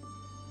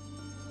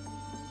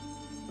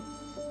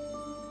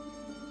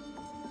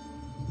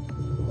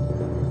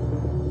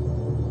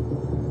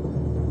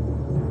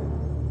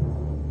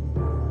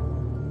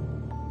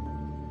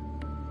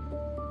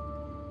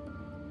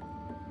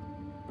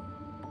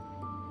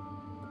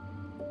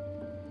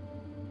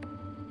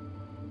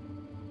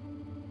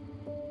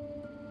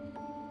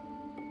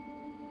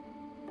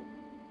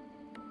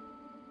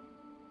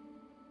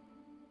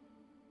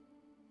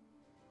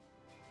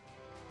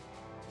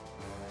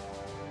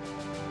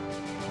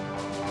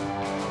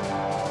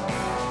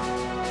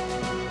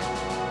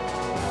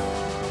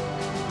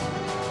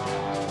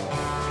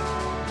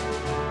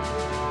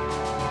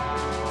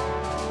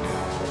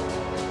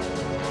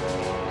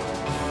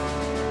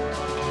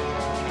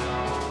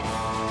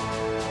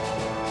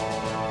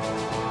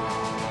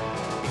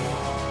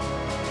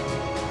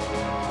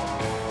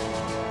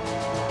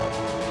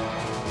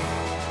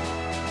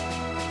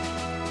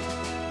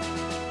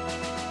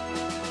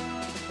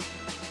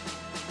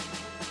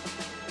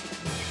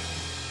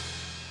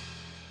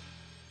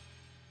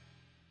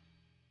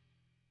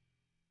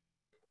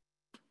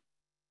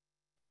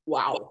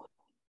 Wow.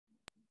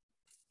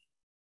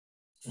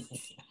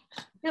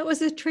 That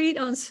was a treat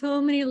on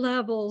so many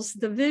levels.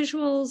 The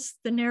visuals,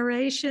 the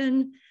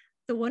narration,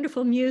 the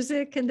wonderful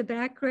music in the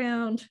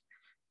background.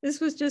 This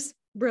was just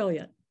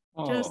brilliant.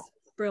 Just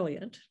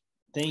brilliant.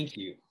 Thank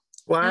you.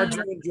 Glad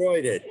you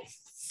enjoyed it.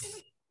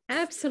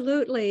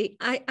 Absolutely.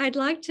 I'd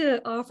like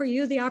to offer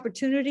you the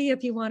opportunity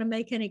if you want to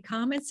make any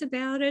comments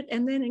about it,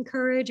 and then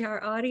encourage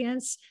our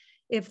audience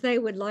if they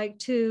would like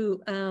to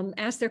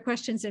ask their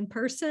questions in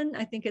person.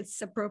 I think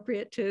it's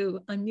appropriate to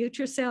unmute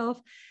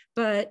yourself,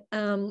 but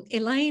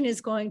Elaine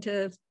is going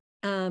to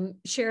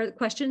share the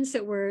questions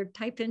that were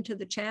typed into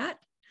the chat.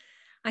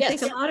 I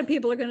think a lot of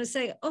people are going to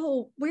say,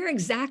 oh, where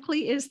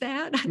exactly is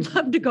that? I'd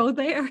love to go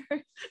there.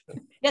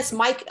 Yes,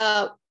 Mike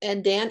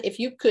and Dan, if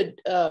you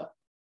could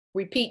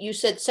repeat, you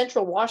said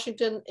Central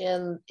Washington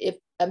and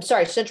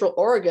Central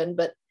Oregon,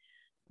 but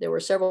there were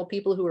several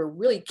people who were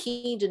really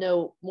keen to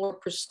know more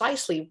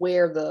precisely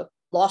where the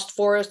Lost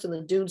Forest and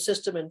the dune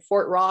system and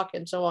Fort Rock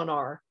and so on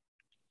are.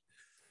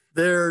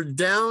 They're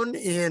down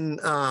in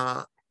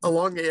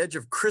along the edge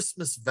of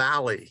Christmas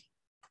Valley,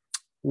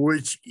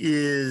 which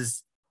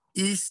is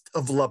east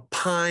of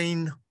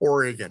Lapine,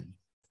 Oregon,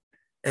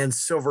 and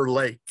Silver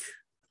Lake.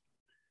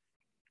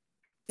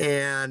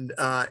 And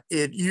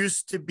it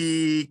used to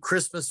be,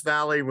 Christmas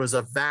Valley was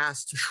a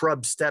vast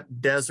shrub steppe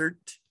desert.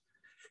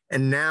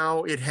 And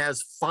now it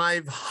has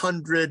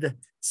 500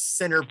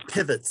 center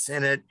pivots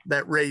in it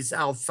that raise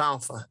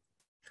alfalfa.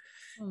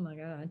 Oh my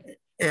God.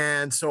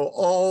 And so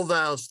all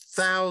those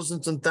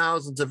thousands and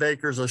thousands of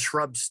acres of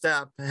shrub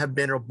steppe have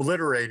been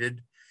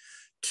obliterated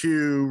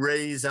to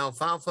raise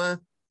alfalfa.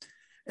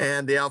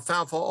 And the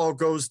alfalfa all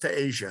goes to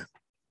Asia.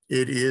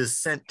 It is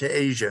sent to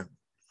Asia.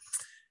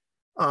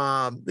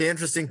 The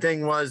interesting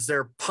thing was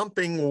they're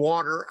pumping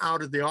water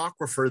out of the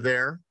aquifer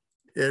there.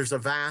 There's a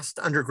vast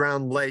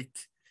underground lake,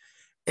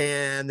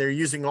 and they're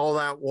using all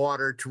that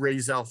water to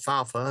raise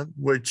alfalfa,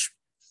 which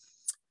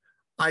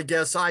I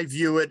guess I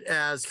view it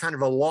as kind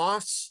of a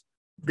loss,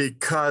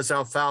 because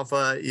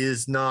alfalfa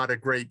is not a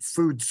great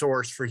food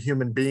source for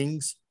human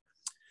beings.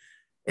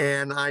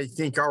 And I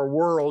think our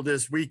world,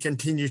 as we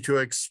continue to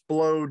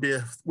explode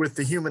with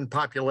the human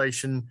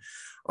population,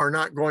 are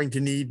not going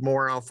to need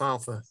more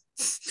alfalfa.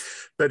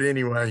 But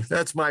anyway,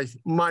 that's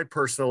my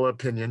personal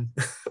opinion.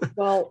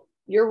 Well,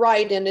 you're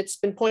right. And it's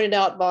been pointed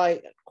out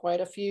by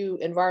quite a few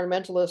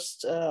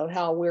environmentalists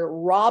how we're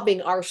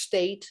robbing our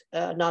state,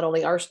 not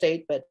only our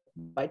state, but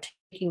by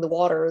taking the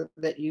water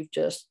that you've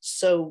just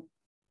so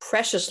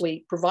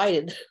preciously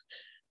provided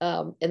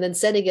and then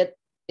sending it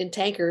in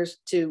tankers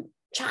to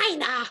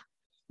China.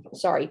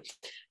 Sorry.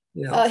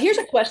 Yeah. Here's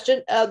a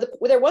question.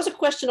 There was a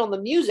question on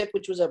the music,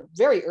 which was a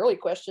very early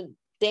question.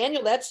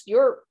 Daniel, that's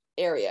your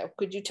area.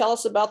 Could you tell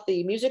us about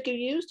the music you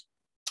used?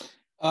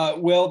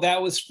 Well,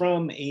 that was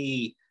from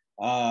a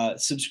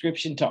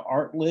subscription to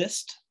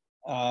Artlist.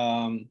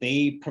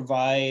 They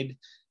provide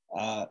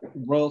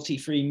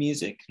royalty-free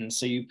music, and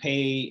so you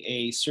pay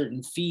a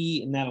certain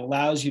fee, and that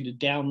allows you to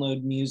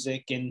download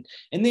music. And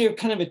they're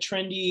kind of a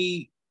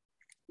trendy,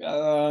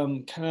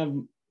 kind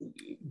of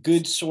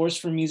good source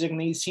for music, and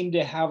they seem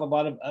to have a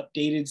lot of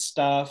updated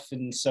stuff,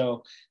 and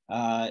so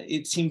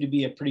it seemed to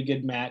be a pretty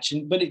good match.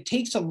 But it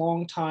takes a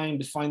long time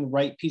to find the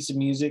right piece of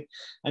music.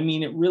 I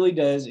mean, it really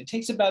does. It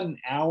takes about an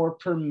hour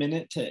per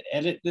minute to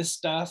edit this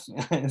stuff.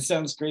 It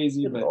sounds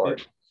crazy, but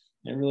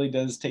it really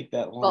does take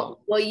that long.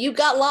 Well, you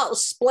got a lot of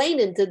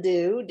splaining to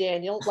do,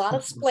 Daniel. A lot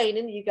of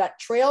splaining. You got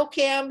trail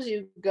cams.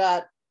 You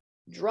got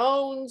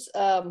drones.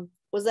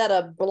 Was that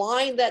a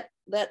blind, that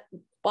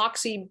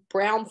boxy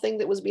brown thing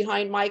that was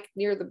behind Mike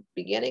near the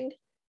beginning?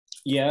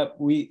 Yeah,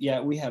 we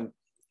have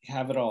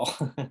have it all.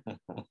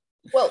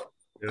 Well,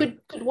 could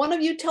one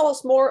of you tell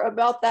us more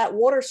about that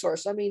water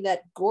source? I mean,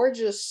 that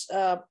gorgeous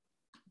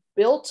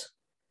built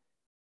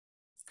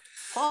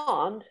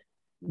pond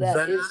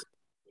that is,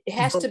 it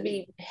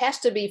has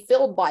to be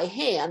filled by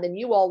hand, and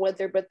you all went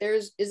there, but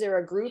is there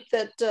a group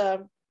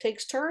that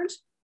takes turns?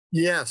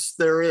 Yes,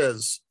 there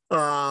is.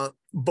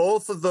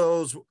 Both of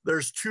those,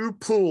 there's two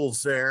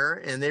pools there,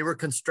 and they were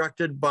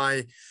constructed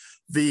by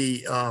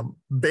the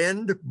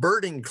Bend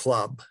Birding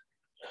Club,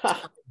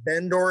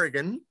 Bend,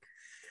 Oregon,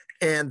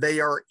 and they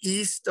are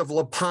east of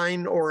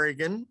Lapine,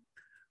 Oregon,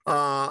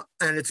 and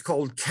it's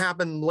called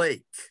Cabin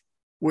Lake,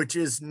 which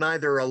is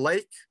neither a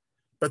lake,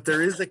 but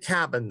there is a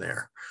cabin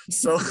there.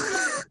 So,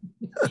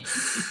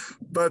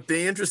 but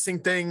the interesting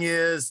thing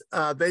is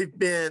they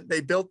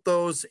built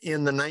those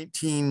in the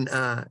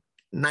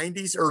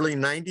 1990s, early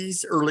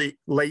 90s,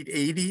 late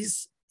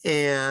 80s,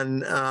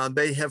 and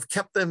they have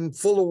kept them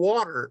full of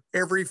water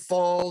every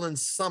fall and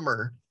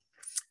summer.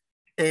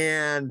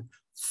 And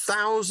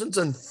thousands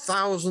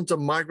of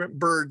migrant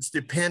birds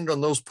depend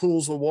on those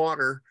pools of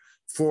water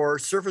for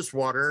surface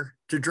water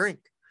to drink.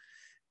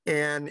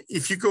 And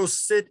if you go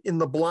sit in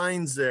the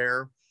blinds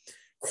there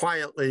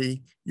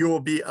quietly, you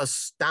will be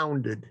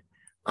astounded.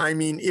 I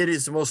mean, it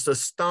is the most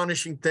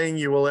astonishing thing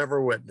you will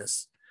ever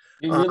witness.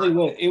 It really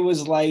was. It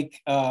was like,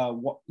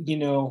 you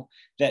know,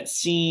 that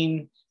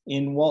scene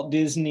in Walt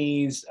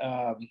Disney's,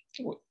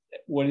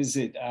 what is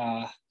it?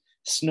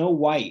 Snow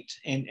White.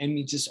 And I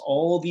mean, just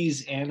all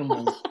these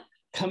animals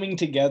coming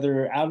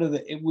together out of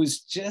it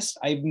was just,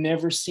 I've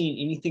never seen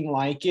anything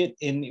like it.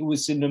 And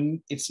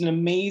it's an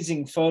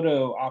amazing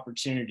photo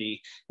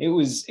opportunity.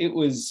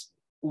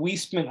 We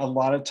spent a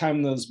lot of time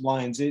in those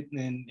blinds,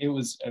 and it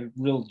was a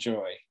real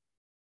joy.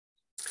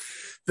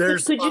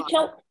 Could you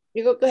tell,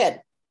 go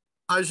ahead.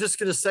 I was just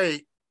going to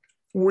say,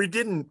 we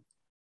didn't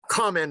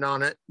comment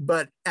on it,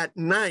 but at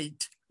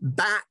night,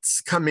 bats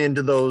come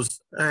into those,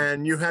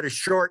 and you had a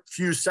short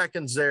few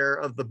seconds there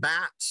of the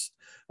bats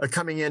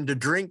coming in to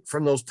drink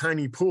from those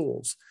tiny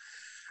pools.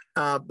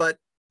 But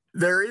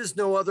there is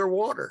no other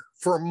water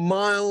for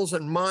miles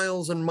and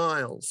miles and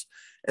miles.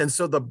 And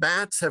so the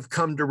bats have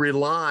come to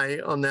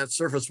rely on that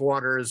surface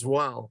water as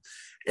well,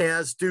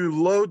 as do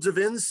loads of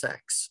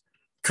insects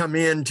come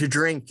in to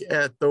drink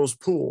at those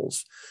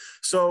pools.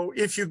 So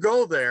if you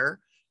go there,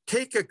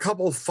 take a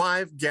couple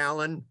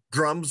 5-gallon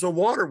drums of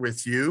water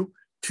with you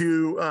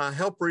to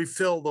help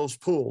refill those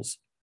pools.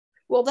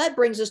 Well, that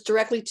brings us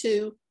directly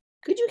to,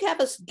 could you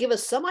give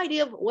us some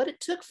idea of what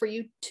it took for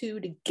you to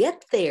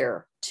get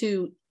there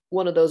to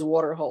one of those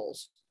water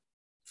holes?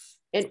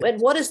 And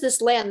what is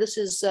this land? This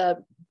is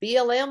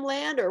BLM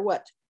land or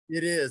what?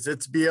 It is.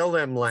 It's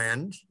BLM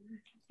land.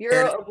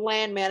 Bureau of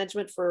Land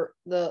Management for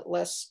the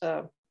less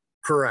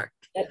correct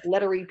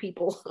lettery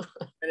people.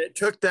 And it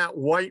took that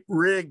white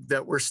rig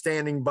that we're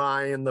standing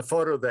by in the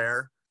photo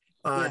there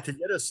to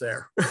get us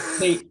there.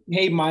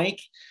 Hey,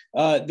 Mike,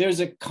 there's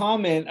a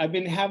comment. I've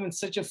been having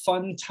such a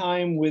fun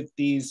time with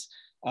these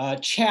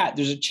chat.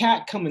 There's a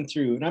chat coming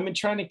through, and I've been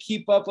trying to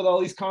keep up with all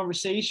these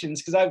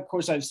conversations because of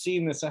course I've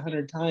seen this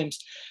 100 times.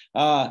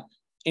 And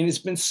it's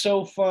been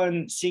so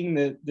fun seeing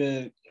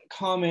the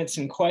comments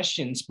and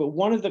questions. But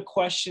one of the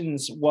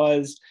questions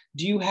was,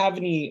 do you have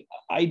any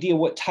idea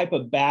what type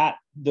of bat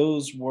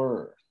those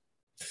were?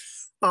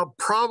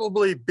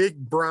 Probably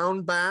big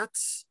brown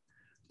bats.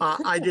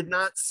 I did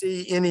not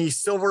see any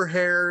silver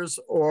hairs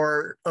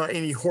or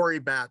any hoary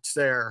bats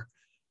there.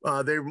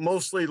 They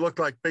mostly looked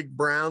like big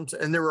browns,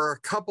 and there were a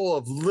couple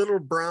of little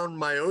brown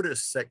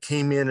myotis that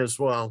came in as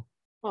well.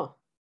 Huh.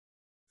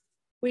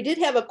 We did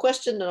have a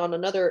question on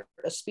another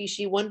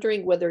species,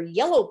 wondering whether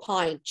yellow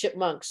pine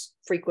chipmunks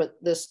frequent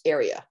this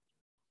area.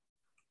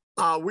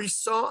 We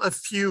saw a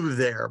few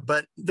there,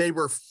 but they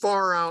were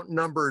far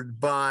outnumbered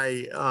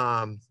by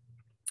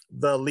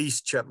the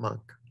least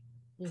chipmunk.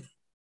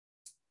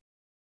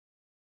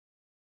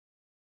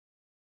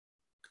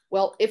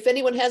 Well, if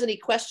anyone has any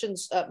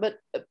questions, but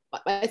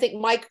I think,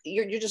 Mike,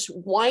 you're just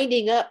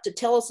winding up to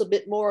tell us a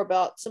bit more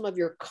about some of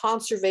your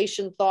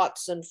conservation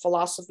thoughts and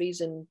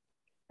philosophies and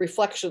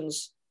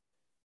reflections.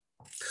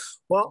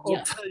 Well,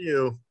 I'll tell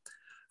you,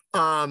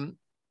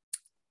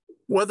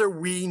 whether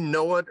we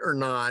know it or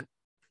not,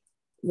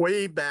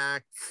 way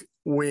back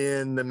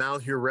when the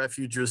Malheur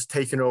Refuge was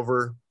taken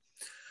over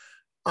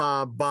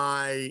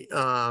by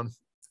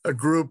a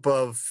group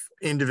of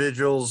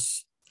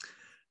individuals,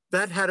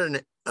 that had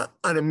an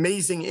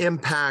amazing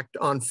impact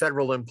on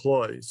federal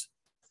employees.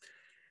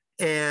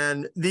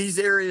 And these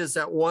areas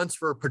that once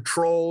were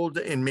patrolled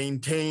and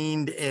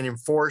maintained and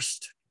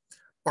enforced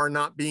are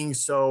not being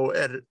so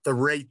at the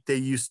rate they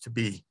used to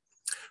be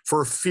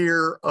for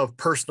fear of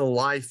personal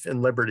life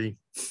and liberty.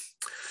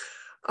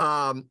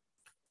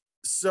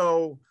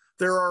 So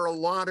there are a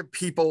lot of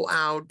people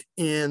out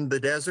in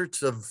the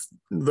deserts of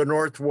the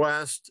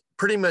Northwest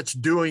pretty much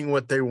doing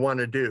what they want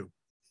to do.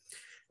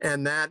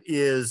 And that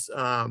is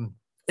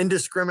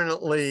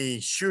indiscriminately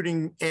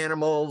shooting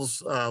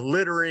animals,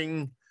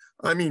 littering,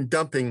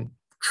 dumping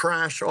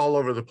trash all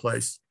over the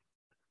place.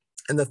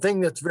 And the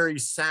thing that's very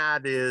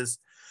sad is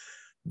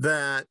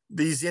that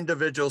these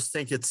individuals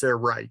think it's their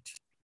right.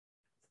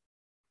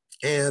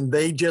 And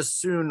they just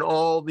soon,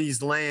 all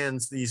these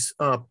lands, these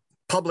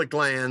public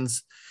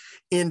lands,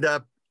 end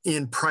up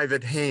in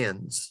private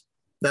hands.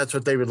 That's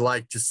what they would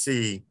like to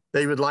see.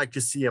 They would like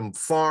to see them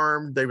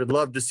farmed. They would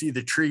love to see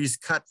the trees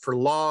cut for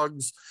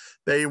logs.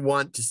 They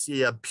want to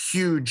see a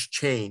huge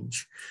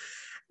change.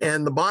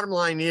 And the bottom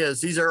line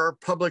is, these are our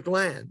public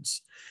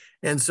lands.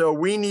 And so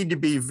we need to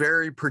be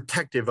very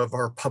protective of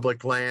our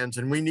public lands,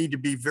 and we need to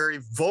be very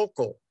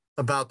vocal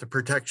about the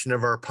protection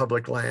of our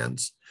public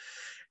lands.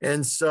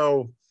 And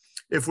so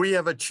if we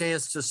have a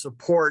chance to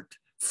support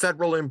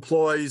federal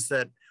employees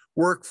that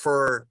work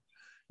for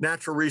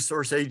natural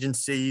resource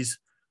agencies,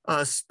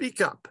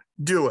 speak up,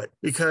 do it,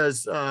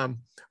 because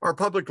our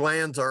public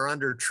lands are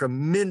under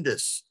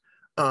tremendous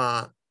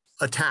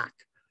attack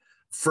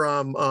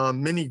from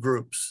many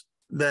groups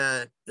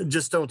that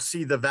just don't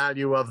see the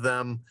value of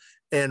them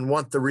and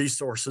want the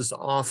resources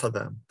off of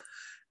them.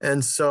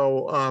 And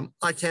so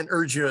I can't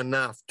urge you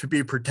enough to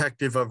be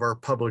protective of our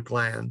public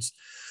lands.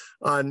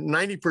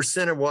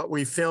 90% of what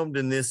we filmed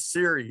in this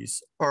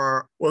series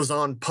was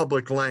on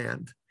public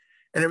land.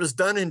 And it was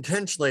done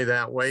intentionally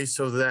that way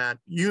so that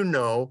you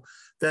know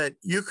that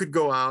you could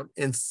go out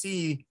and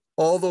see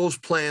all those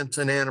plants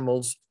and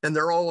animals, and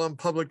they're all on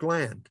public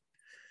land.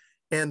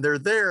 And they're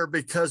there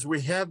because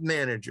we have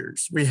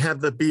managers. We have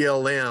the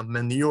BLM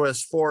and the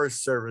U.S.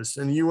 Forest Service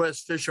and the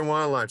U.S. Fish and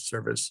Wildlife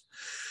Service.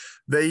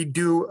 They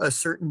do a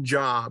certain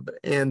job,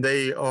 and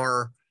they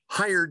are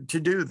hired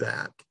to do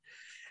that.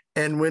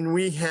 And when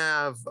we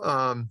have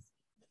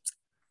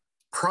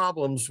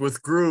problems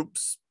with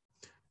groups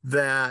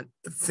that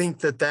think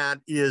that that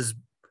is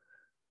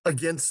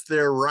against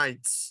their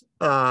rights,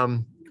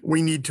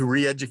 we need to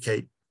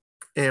re-educate,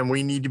 and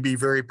we need to be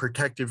very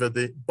protective of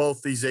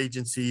both these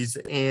agencies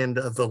and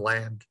of the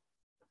land.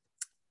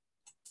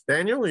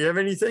 Daniel, you have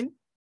anything?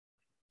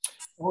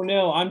 Oh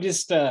no, I'm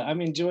just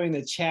I'm enjoying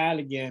the chat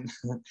again.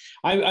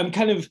 I'm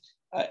kind of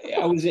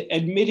I was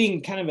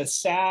admitting kind of a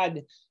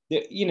sad,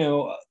 you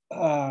know,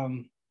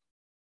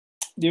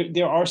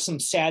 there are some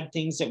sad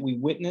things that we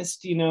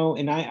witnessed, you know,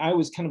 and I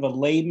was kind of a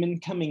layman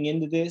coming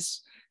into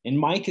this, and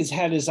Mike has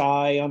had his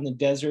eye on the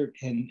desert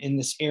and in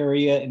this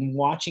area and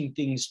watching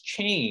things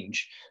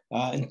change,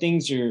 and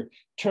things are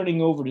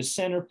turning over to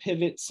center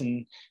pivots,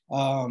 and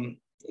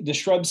the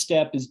shrub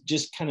steppe is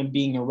just kind of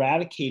being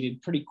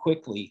eradicated pretty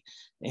quickly.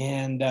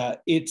 And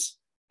it's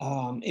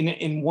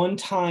in one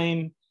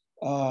time,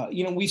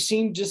 you know, we've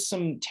seen just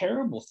some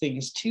terrible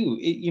things too.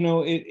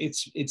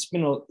 It's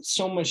been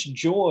so much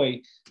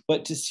joy,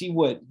 but to see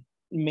what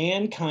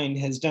mankind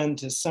has done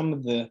to some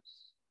of the,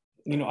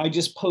 you know, I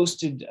just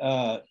posted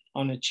on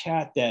a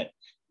chat that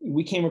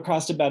we came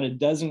across about a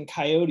dozen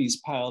coyotes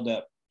piled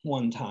up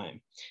one time,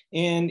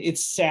 and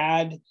it's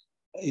sad.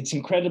 It's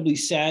incredibly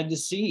sad to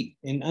see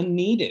and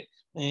unneeded,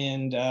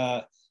 and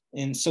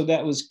so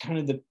that was kind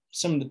of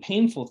some of the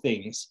painful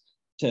things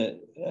to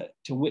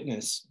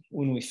witness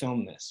when we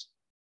filmed this.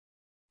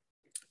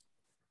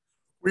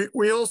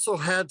 We also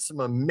had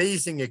some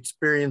amazing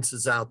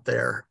experiences out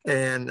there,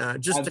 and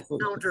just Absolutely.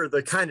 To counter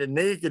the kind of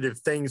negative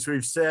things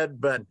we've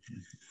said, but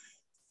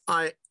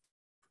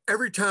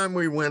every time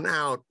we went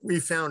out,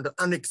 we found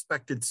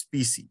unexpected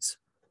species.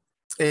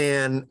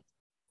 And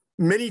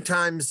many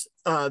times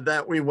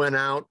that we went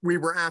out, we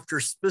were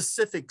after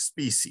specific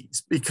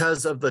species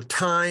because of the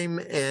time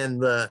and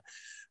the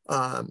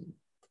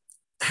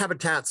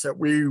habitats that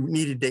we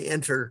needed to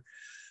enter.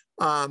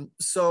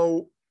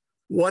 So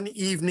one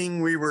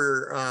evening we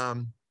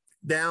were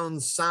down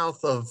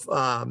south of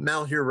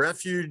Malheur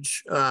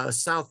Refuge,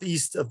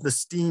 southeast of the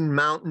Steen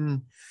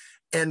Mountain,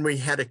 and we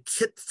had a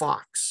kit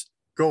fox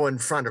go in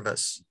front of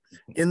us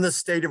in the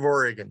state of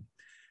Oregon.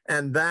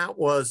 And that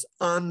was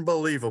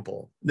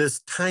unbelievable.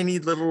 This tiny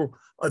little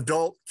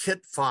adult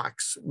kit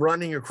fox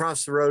running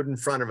across the road in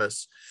front of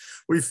us.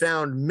 We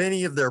found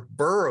many of their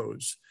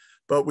burrows,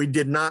 but we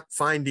did not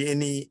find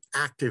any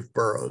active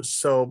burrows.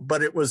 So,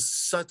 but it was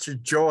such a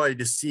joy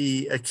to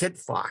see a kit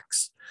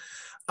fox.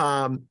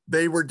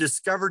 They were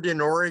discovered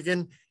in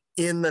Oregon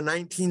in the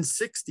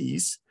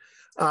 1960s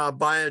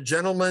by a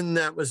gentleman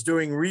that was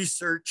doing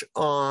research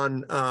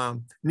on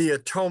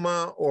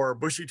neotoma or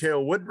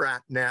bushy-tailed wood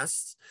rat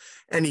nests,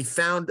 and he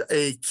found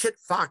a kit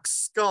fox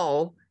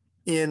skull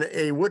in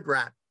a wood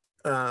rat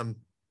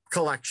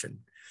collection.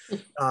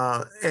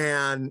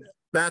 And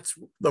that's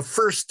the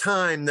first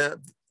time that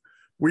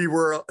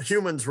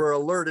humans were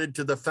alerted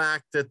to the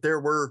fact that there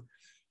were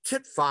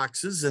kit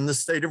foxes in the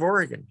state of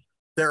Oregon.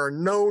 There are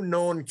no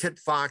known kit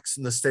fox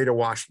in the state of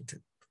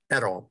Washington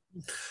at all.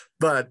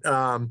 But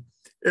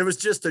it was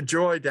just a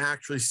joy to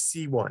actually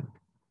see one.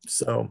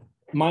 So,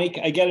 Mike,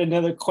 I got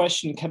another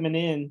question coming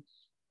in.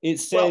 It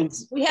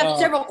says we have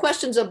several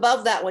questions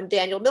above that one,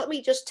 Daniel. Let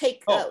me just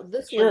take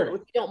this sure. one,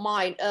 if you don't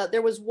mind.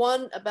 There was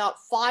one about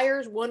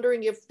fires,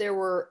 wondering if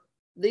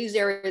these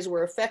areas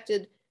were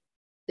affected.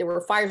 There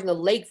were fires in the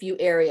Lakeview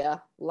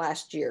area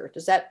last year.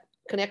 Does that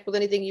connect with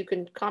anything you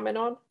can comment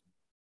on?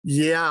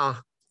 Yeah,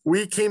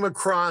 we came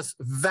across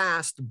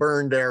vast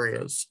burned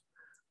areas.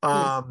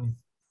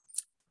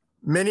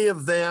 Many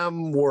of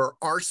them were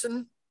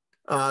arson.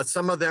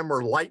 Some of them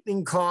were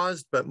lightning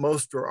caused, but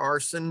most were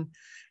arson.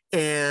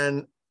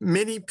 And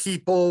many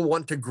people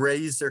want to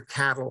graze their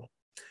cattle,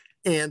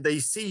 and they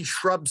see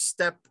shrub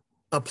steppe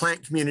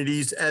plant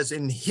communities as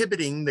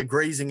inhibiting the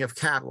grazing of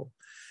cattle.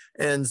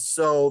 And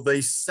so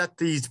they set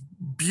these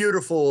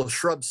beautiful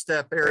shrub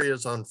steppe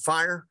areas on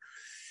fire,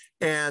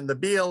 and the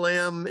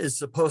BLM is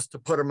supposed to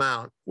put them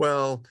out.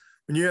 Well,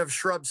 when you have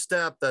shrub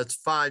steppe that's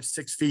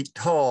 5-6 feet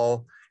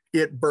tall,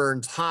 it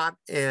burns hot,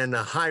 and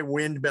a high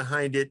wind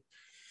behind it,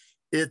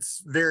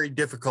 it's very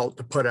difficult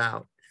to put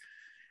out.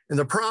 And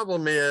the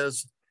problem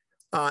is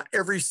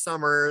every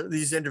summer,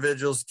 these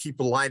individuals keep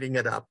lighting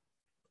it up,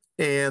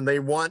 and they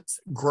want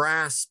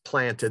grass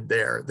planted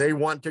there. They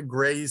want to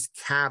graze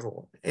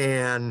cattle.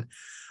 And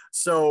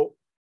so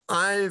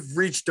I've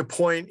reached a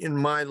point in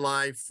my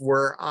life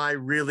where I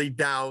really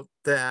doubt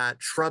that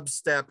shrub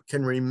steppe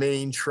can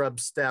remain shrub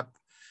steppe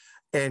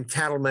and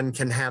cattlemen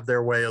can have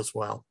their way as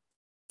well.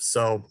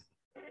 So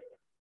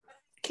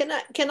can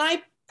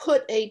I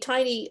put a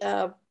tiny,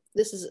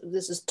 this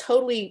is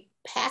totally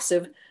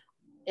passive,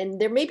 and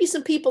there may be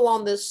some people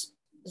on this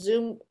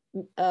Zoom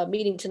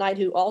meeting tonight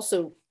who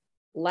also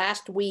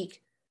last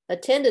week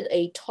attended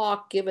a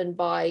talk given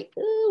by,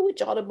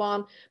 which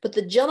Audubon, but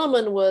the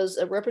gentleman was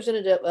a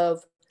representative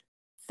of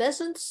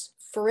Pheasants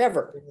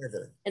Forever.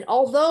 And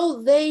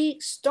although they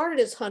started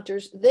as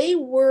hunters, they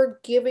were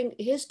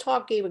his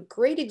talk gave a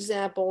great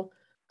example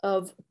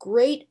of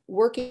great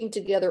working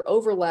together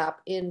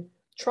overlap in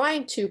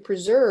trying to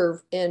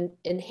preserve and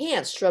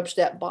enhance shrub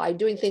steppe by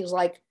doing things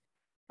like,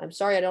 I'm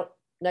sorry, I don't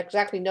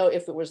exactly know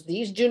if it was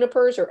these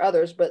junipers or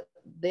others, but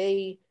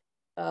they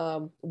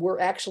were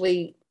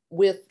actually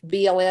with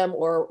BLM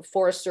or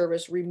Forest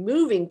Service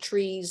removing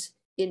trees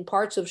in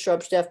parts of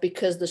shrub steppe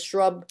because the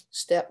shrub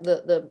steppe,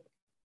 the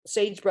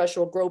sagebrush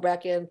will grow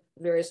back in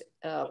various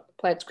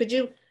plants. Could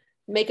you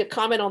make a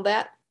comment on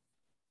that?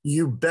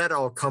 You bet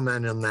I'll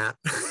comment on that.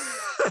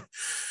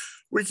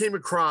 We came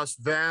across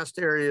vast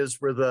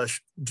areas where the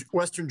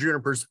Western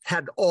junipers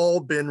had all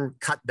been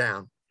cut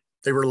down.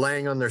 They were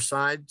laying on their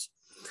sides.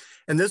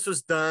 And this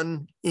was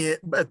done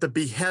at the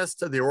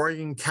behest of the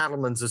Oregon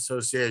Cattlemen's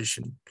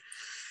Association.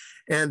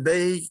 And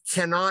they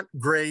cannot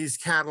graze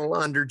cattle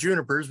under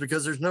junipers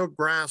because there's no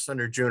grass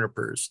under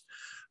junipers.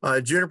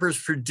 Junipers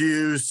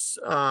produce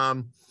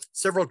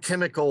several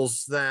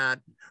chemicals that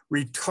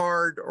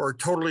retard or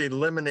totally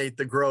eliminate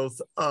the growth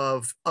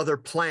of other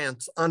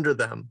plants under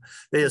them.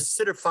 They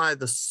acidify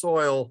the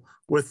soil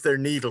with their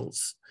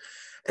needles.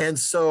 And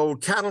so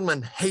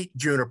cattlemen hate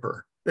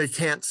juniper. They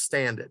can't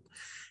stand it.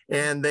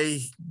 And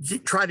they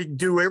try to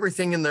do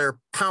everything in their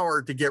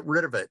power to get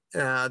rid of it.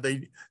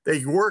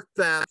 They work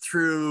that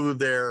through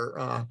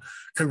their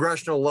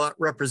congressional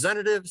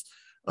representatives.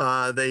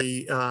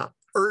 They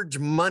urge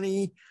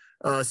money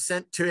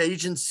sent to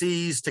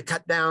agencies to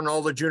cut down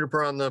all the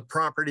juniper on the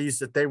properties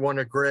that they want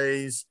to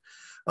graze.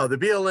 The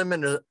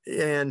BLM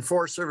and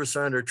Forest Service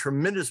are under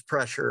tremendous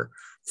pressure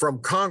from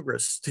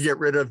Congress to get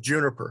rid of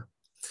juniper.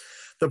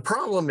 The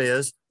problem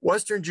is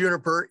Western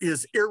juniper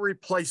is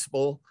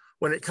irreplaceable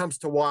when it comes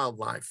to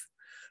wildlife.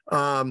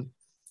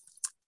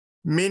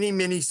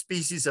 Many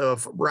species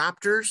of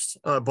raptors,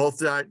 both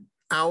the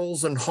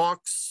owls and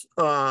hawks,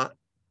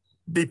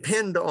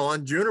 depend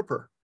on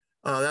juniper.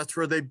 That's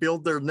where they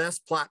build their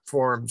nest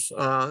platforms.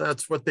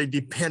 That's what they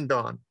depend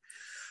on.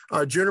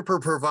 Juniper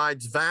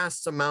provides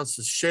vast amounts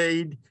of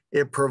shade.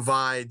 It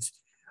provides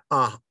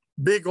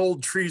big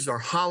old trees are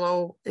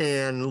hollow,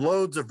 and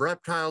loads of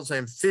reptiles,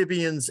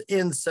 amphibians,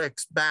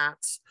 insects,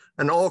 bats,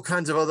 and all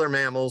kinds of other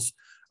mammals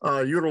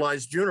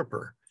utilize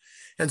juniper.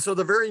 And so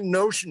the very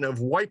notion of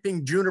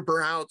wiping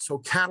juniper out so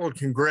cattle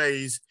can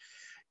graze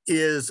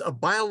is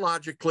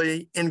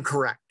biologically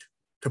incorrect,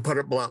 to put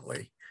it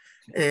bluntly.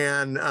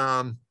 And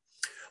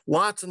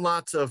lots and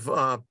lots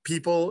of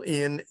people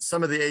in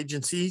some of the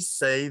agencies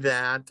say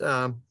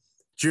that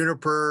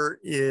juniper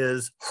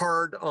is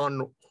hard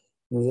on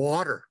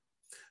water.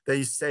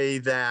 They say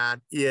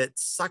that it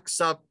sucks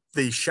up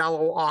the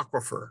shallow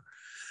aquifer.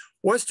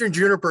 Western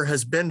juniper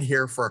has been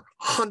here for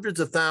hundreds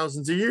of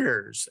thousands of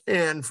years.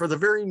 And for the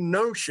very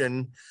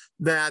notion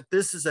that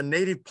this is a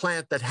native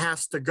plant that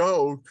has to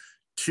go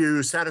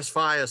to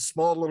satisfy a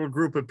small little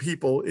group of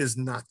people is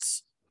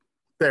nuts.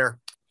 There,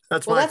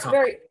 that's my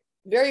comment.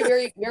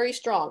 Very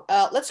strong.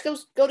 Let's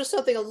go to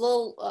something a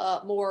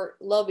little more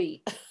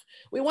lovey.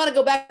 We want to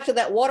go back to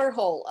that water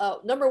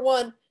hole. Number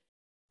one,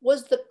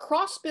 was the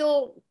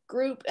crossbill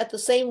group at the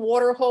same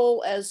water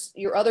hole as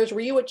your others? Were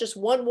you at just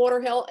one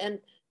water hole? And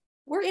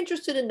we're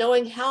interested in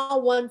knowing how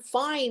one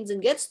finds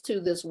and gets to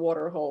this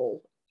water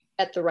hole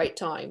at the right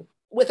time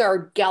with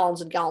our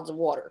gallons and gallons of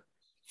water.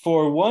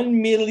 For $1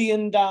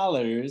 million.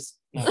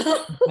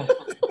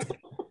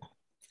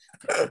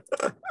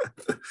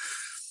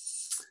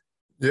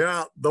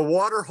 Yeah, the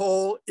water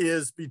hole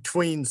is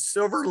between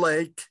Silver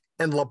Lake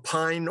and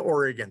Lapine,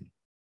 Oregon.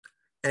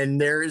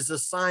 And there is a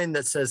sign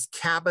that says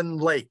Cabin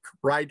Lake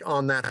right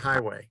on that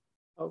highway.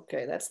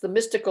 Okay, that's the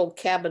mystical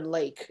Cabin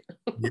Lake.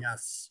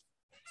 Yes.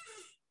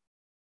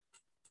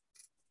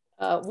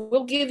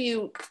 We'll give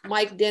you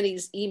Mike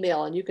Denny's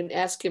email, and you can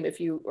ask him if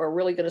you are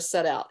really going to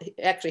set out.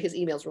 Actually, his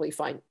email is really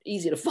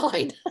easy to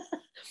find.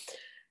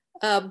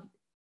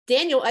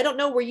 Daniel, I don't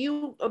know, were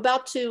you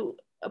about to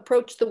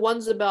approach the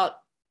ones about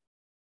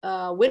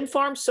wind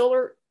farms,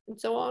 solar, and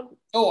so on?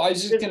 Oh, I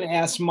was just going to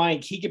ask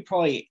Mike. He could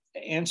probably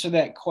answer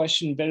that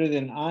question better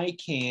than I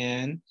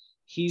can.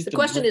 The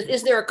question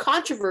is there a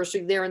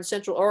controversy there in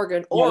Central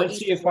Oregon? Or let's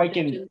see if I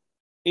can.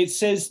 It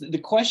says, the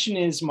question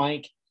is,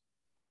 Mike,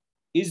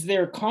 is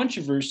there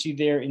controversy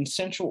there in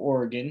Central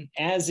Oregon,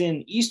 as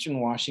in Eastern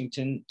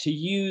Washington, to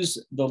use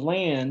the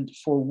land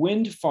for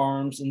wind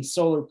farms and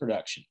solar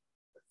production?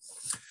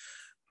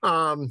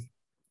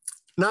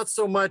 Not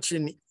so much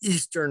in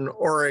Eastern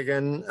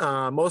Oregon,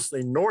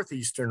 mostly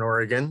Northeastern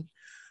Oregon.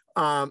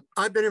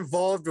 I've been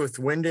involved with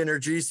wind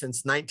energy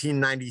since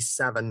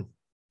 1997.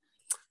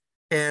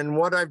 And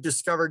what I've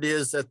discovered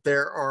is that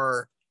there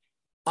are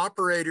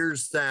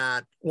operators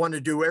that want to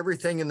do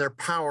everything in their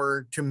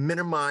power to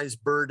minimize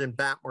bird and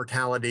bat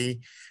mortality.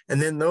 And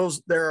then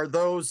there are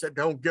those that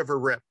don't give a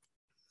rip.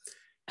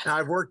 Now,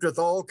 I've worked with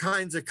all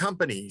kinds of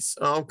companies,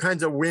 all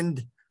kinds of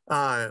wind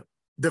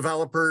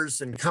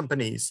developers and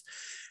companies.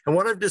 And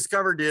what I've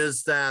discovered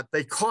is that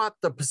they caught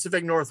the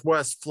Pacific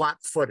Northwest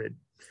flat-footed.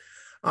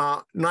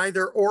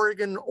 Neither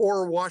Oregon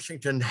or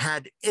Washington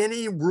had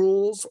any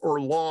rules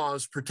or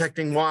laws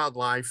protecting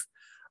wildlife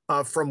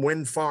from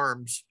wind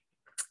farms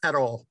at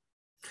all.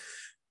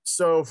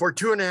 So for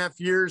 2.5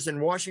 years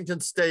in Washington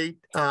State,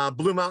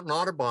 Blue Mountain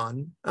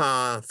Audubon,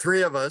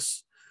 3 of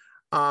us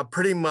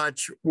pretty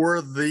much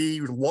were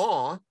the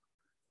law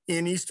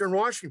in Eastern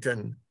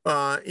Washington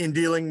in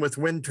dealing with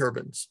wind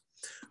turbines.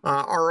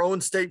 Our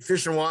own state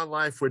Fish and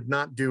Wildlife would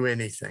not do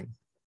anything.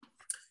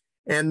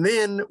 And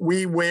then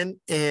we went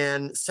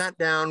and sat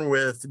down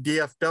with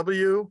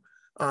DFW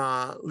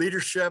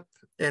leadership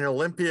in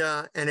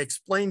Olympia and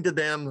explained to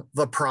them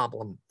the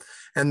problem.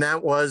 And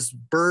that was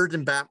bird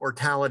and bat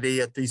mortality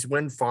at these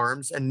wind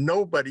farms. And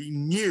nobody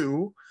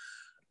knew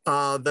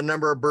the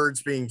number of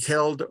birds being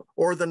killed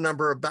or the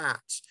number of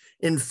bats.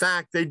 In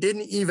fact, they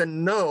didn't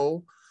even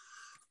know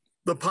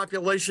the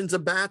populations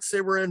of bats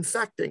they were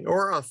infecting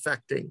or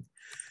affecting.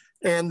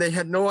 And they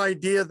had no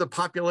idea the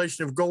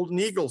population of golden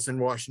eagles in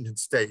Washington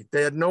State.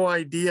 They had no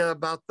idea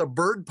about the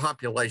bird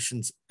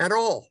populations at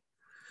all.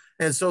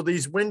 And so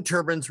these wind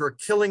turbines were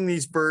killing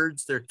these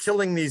birds, they're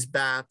killing these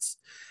bats,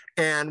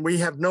 and we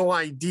have no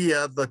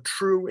idea the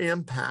true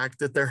impact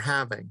that they're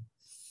having.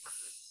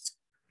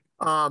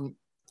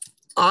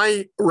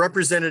 I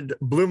represented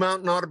Blue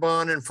Mountain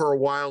Audubon and for a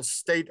while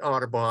State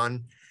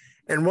Audubon.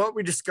 And what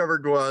we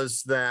discovered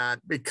was that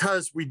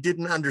because we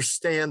didn't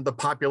understand the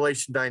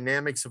population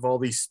dynamics of all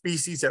these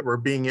species that were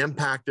being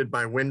impacted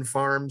by wind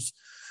farms,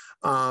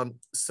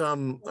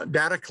 some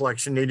data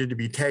collection needed to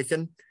be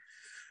taken.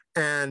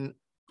 And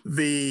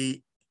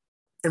the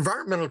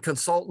environmental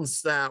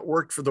consultants that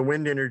worked for the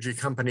wind energy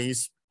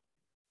companies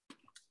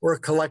were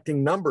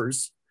collecting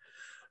numbers,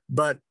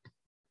 but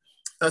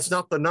that's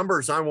not the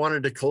numbers I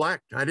wanted to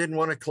collect. I didn't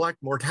want to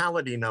collect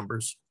mortality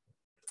numbers,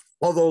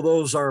 although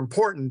those are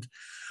important.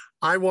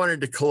 I wanted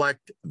to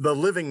collect the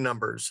living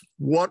numbers.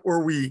 What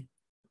were we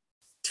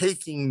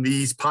taking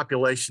these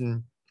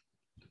population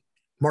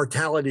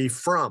mortality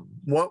from?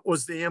 What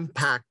was the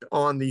impact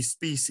on these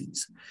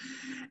species?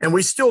 And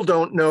we still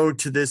don't know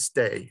to this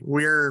day.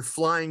 We're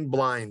flying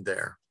blind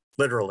there,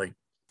 literally.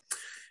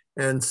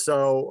 And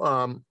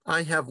so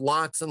I have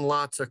lots and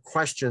lots of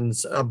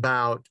questions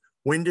about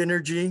wind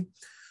energy.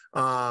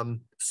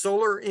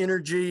 Solar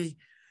energy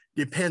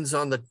depends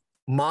on the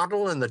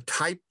model and the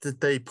type that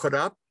they put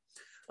up.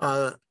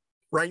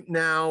 Right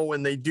now,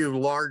 when they do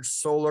large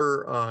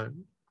solar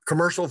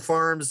commercial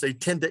farms, they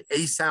tend to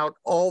ace out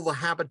all the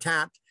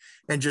habitat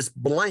and just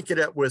blanket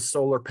it with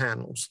solar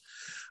panels.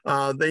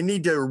 They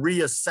need to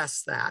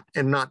reassess that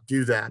and not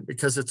do that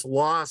because it's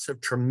loss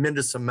of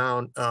tremendous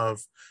amount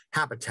of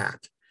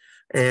habitat.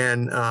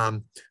 And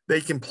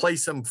they can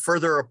place them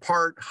further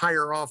apart,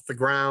 higher off the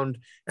ground,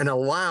 and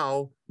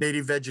allow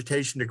native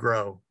vegetation to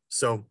grow.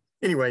 So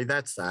anyway,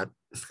 that's that.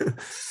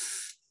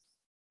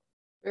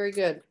 Very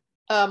good.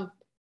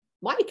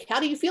 Mike, how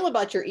do you feel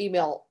about your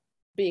email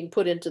being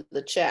put into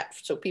the chat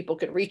so people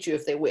can reach you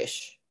if they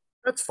wish?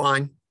 That's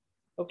fine.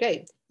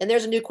 Okay. And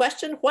there's a new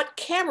question. What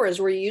cameras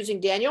were you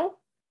using, Daniel?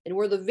 And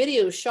were the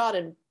videos shot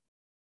in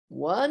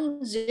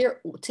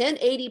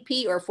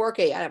 1080p or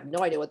 4K? I have no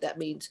idea what that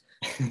means.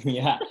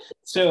 Yeah.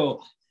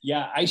 So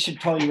yeah, I should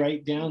probably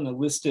write down the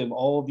list of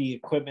all the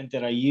equipment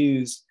that I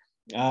use.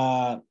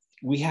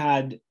 We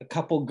had a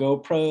couple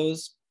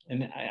GoPros,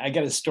 and I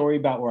got a story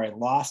about where I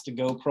lost a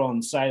GoPro on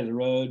the side of the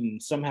road,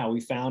 and somehow we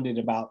found it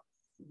about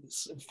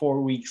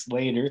 4 weeks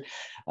later,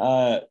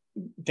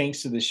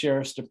 thanks to the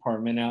sheriff's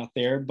department out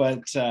there.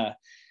 But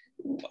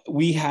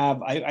we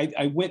have,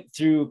 I went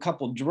through a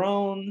couple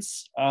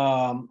drones.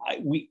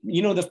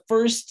 The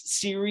first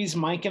series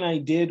Mike and I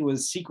did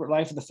was Secret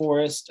Life of the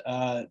Forest,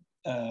 the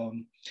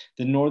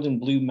Northern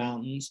Blue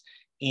Mountains.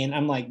 And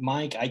I'm like,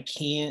 Mike, I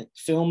can't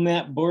film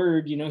that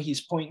bird. You know,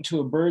 he's pointing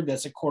to a bird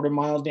that's a quarter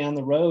mile down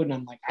the road. And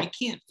I'm like, I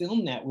can't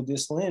film that with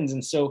this lens.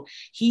 And so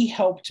he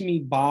helped me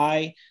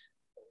buy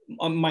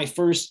my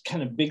first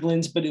kind of big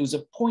lens, but it was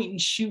a point and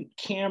shoot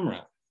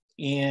camera.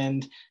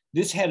 And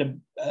this had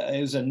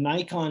it was a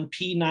Nikon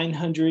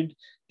P900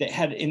 that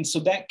had, and so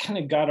that kind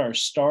of got our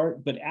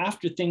start. But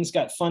after things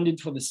got funded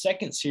for the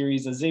second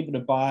series, I was able to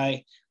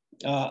buy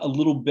a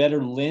little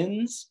better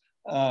lens.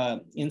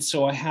 And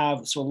so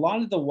so a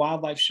lot of the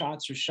wildlife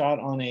shots are shot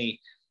on a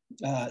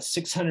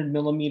 600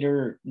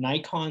 millimeter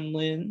Nikon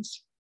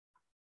lens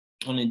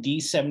on a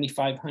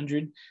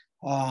D7500.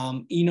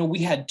 You know, we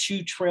had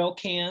 2 trail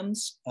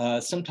cams,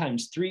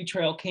 sometimes 3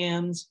 trail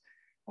cams.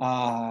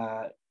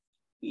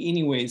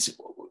 Anyways,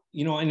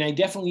 you know, and I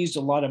definitely used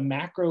a lot of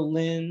macro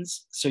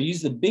lens. So I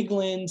used the big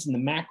lens and the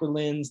macro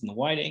lens and the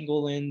wide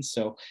angle lens.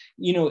 So,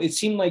 you know, it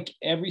seemed like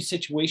every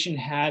situation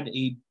had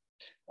a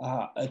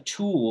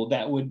tool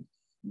that would,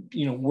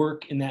 you know,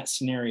 work in that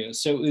scenario.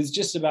 So it was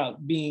just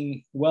about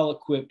being well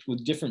equipped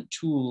with different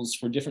tools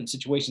for different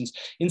situations.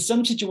 In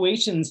some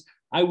situations,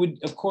 I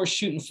would, of course,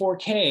 shoot in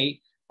 4K.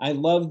 I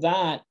love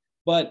that.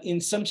 But in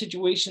some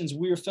situations,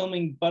 we were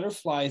filming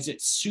butterflies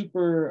at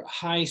super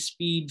high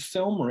speed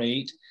film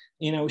rate.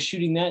 And I was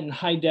shooting that in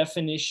high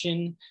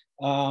definition,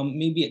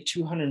 maybe at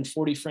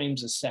 240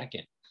 frames a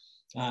second.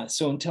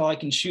 So until I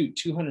can shoot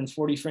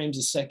 240 frames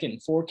a second in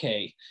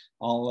 4K,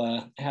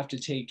 I'll have to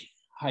take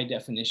high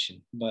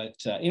definition. But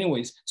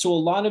anyways, so a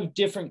lot of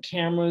different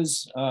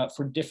cameras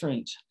for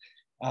different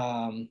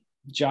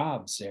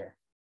jobs there.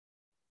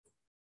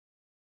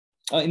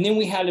 And then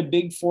we had a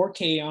big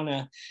 4K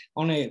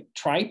on a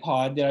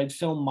tripod that I'd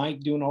film Mike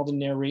doing all the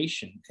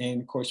narration.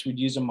 And of course, we'd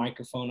use a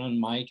microphone on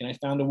Mike. And I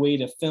found a way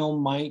to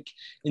film Mike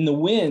in the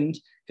wind,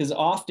 because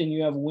often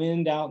you have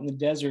wind out in the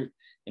desert.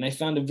 And I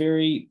found a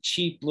very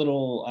cheap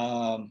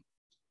little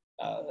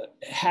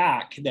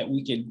hack that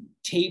we could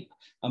tape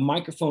a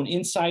microphone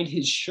inside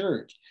his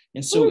shirt.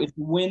 And so if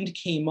the wind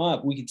came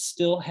up, we could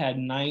still have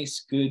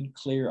nice, good,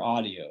 clear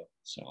audio.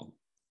 So.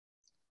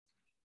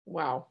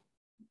 Wow.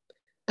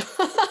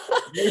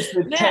 There's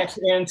the text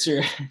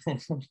answer.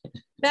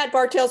 Matt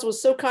Bartels was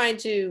so kind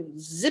to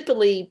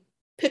zippily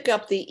pick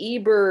up the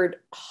eBird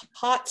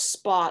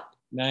hotspot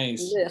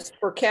list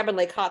for Cabin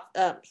Lake.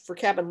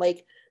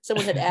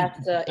 Someone had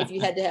asked if you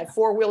had to have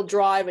 4-wheel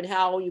drive and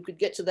how you could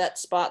get to that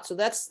spot. So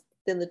that's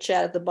in the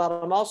chat at the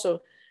bottom.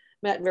 Also,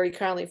 Matt very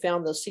kindly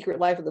found the Secret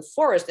Life of the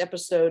Forest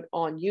episode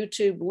on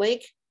YouTube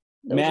link.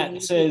 Matt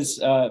says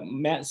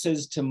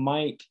to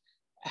Mike,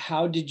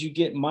 how did you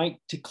get Mike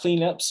to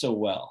clean up so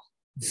well?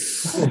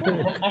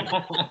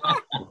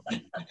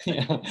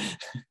 Yeah.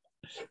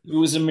 It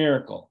was a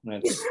miracle.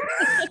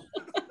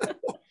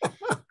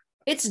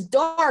 It's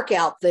dark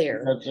out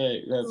there. That's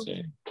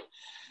right.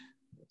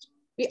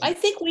 I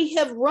think we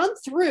have run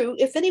through,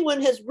 if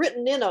anyone has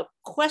written in a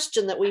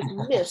question that we've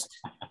missed.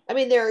 I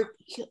mean, there are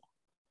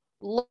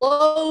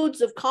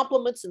loads of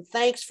compliments and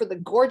thanks for the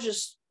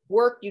gorgeous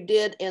work you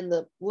did and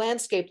the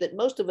landscape that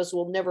most of us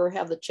will never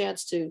have the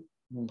chance to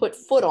put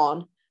foot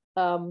on.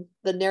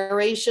 The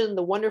narration,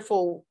 the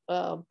wonderful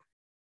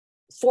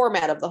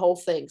format of the whole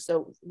thing.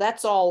 So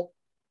that's all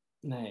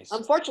nice.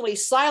 Unfortunately,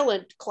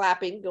 silent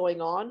clapping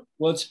going on.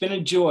 Well, it's been a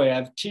joy. I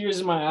have tears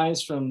in my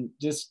eyes from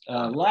just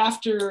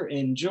laughter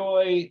and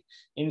joy.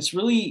 And it's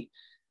really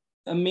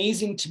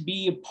amazing to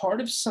be a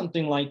part of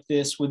something like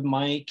this with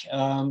Mike.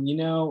 You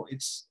know,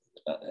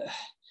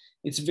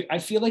 I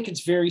feel like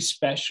it's very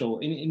special.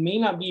 And it may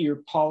not be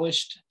your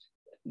polished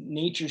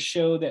nature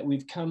show that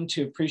we've come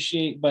to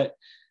appreciate, but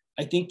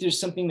I think there's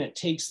something that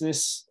takes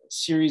this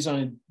series on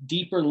a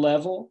deeper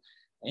level,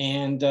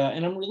 and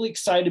I'm really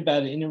excited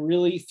about it. And it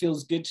really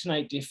feels good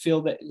tonight to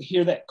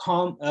hear that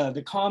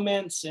the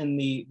comments and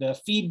the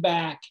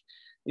feedback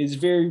is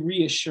very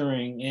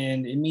reassuring,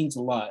 and it means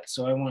a lot.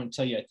 So I want to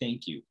tell you, I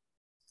thank you.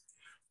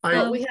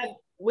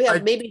 We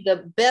have maybe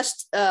the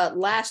best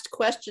last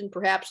question.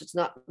 Perhaps it's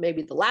not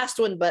maybe the last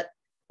one, but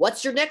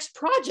what's your next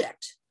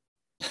project?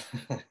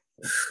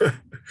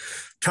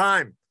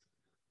 Time.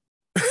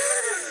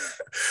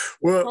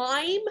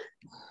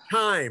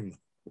 Time.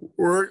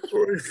 We'll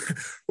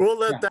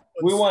let that.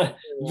 We want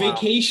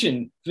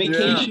vacation.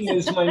 Vacation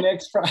is my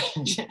next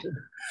project.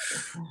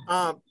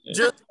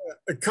 Just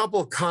a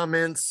couple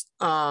comments.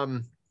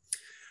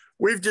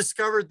 We've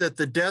discovered that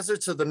the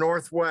deserts of the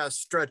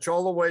Northwest stretch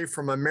all the way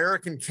from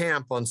American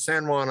Camp on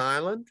San Juan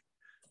Island,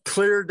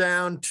 clear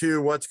down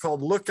to what's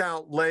called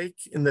Lookout Lake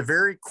in the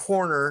very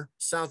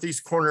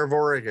southeast corner of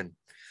Oregon.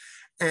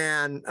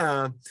 And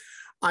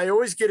I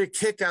always get a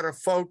kick out of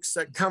folks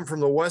that come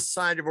from the west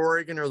side of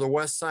Oregon or the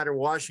west side of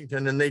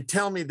Washington, and they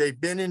tell me they've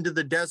been into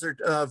the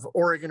desert of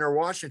Oregon or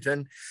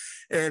Washington.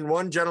 And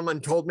one gentleman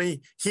told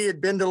me he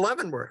had been to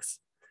Leavenworth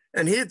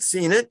and he had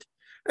seen it.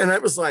 And I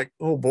was like,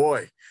 oh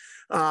boy.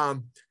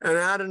 And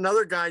I had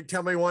another guy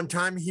tell me one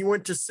time he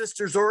went to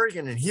Sisters,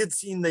 Oregon, and he had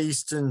seen the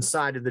eastern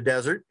side of the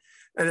desert.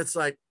 And it's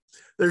like,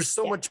 there's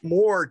so much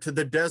more to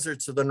the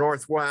deserts of the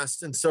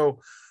Northwest. And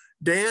so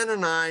Dan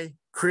and I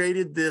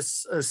created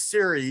this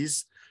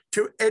series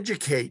to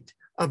educate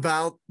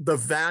about the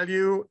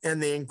value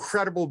and the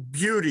incredible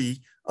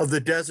beauty of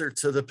the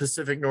deserts of the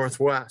Pacific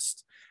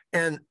Northwest.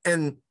 And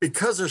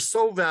because they're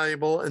so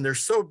valuable and they're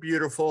so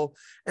beautiful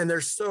and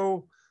they're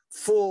so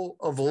full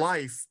of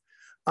life,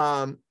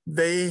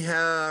 they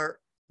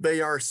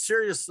are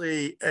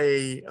seriously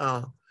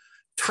a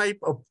type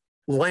of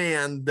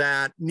land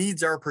that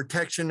needs our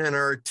protection and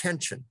our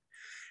attention.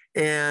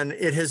 And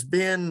it has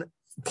been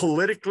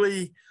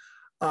politically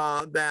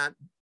that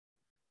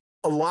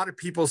a lot of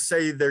people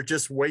say they're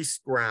just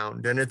waste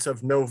ground and it's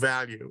of no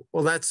value.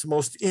 Well, that's the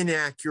most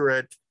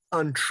inaccurate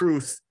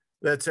untruth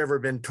that's ever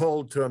been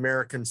told to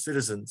American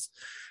citizens.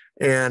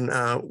 And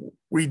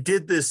we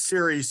did this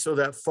series so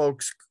that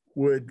folks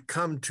would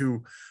come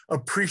to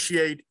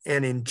appreciate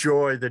and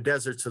enjoy the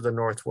deserts of the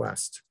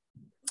Northwest.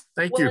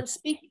 Thank you.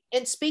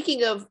 And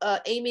speaking of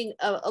aiming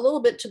a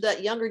little bit to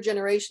that younger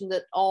generation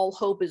that all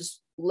hope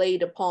is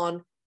laid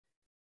upon,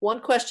 one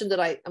question that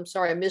I'm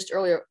sorry I missed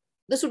earlier,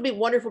 this would be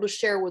wonderful to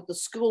share with the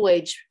school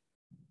age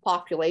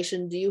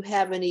population. Do you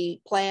have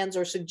any plans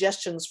or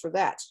suggestions for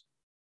that?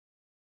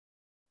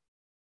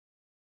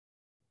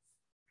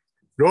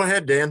 Go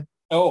ahead, Dan.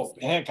 Oh,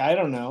 heck, I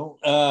don't know.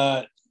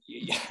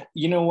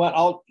 You know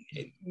what?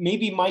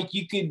 Maybe Mike,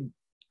 you could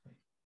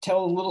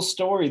tell a little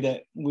story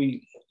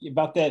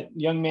about that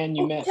young man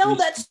you met. Tell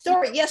that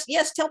story.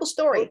 Yes, tell the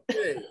story.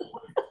 Okay.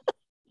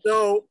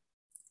 So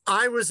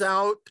I was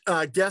out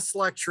guest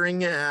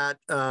lecturing at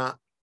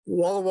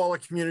Walla Walla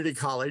Community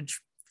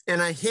College,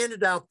 and I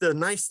handed out the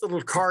nice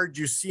little card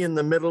you see in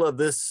the middle of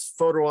this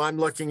photo I'm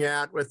looking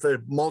at with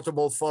the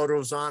multiple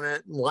photos on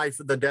it and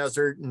life of the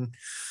desert. And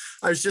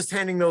I was just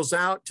handing those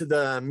out to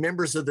the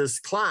members of this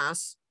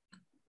class.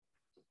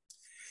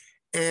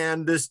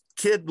 And this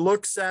kid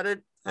looks at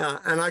it,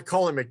 and I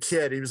call him a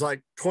kid. He was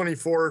like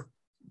 24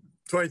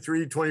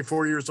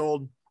 years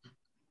old.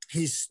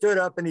 He stood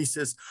up and he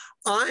says,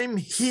 "I'm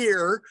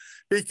here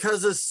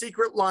because of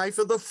Secret Life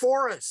of the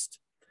Forest."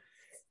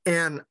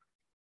 And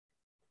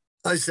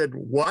I said,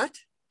 "What?"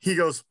 He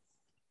goes,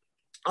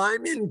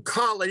 "I'm in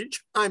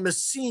college. I'm a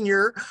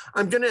senior.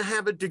 I'm going to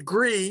have a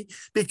degree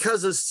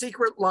because of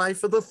Secret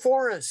Life of the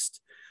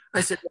Forest."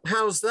 I said,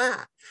 "How's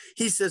that?"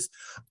 He says,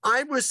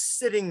 "I was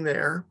sitting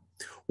there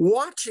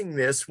watching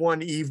this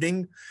one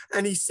evening,"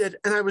 and he said,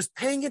 "and I was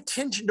paying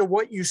attention to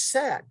what you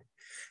said."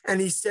 And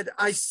he said,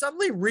 "I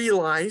suddenly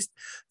realized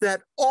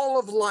that all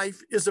of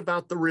life is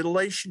about the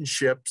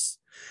relationships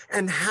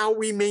and how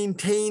we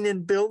maintain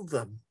and build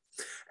them."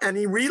 And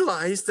he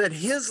realized that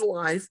his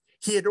life,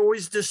 he had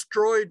always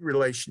destroyed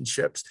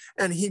relationships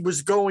and he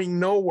was going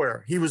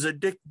nowhere. He was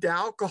addicted to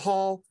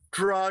alcohol,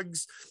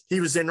 drugs. He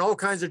was in all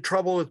kinds of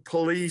trouble with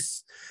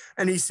police.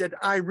 And he said,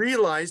 "I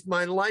realized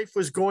my life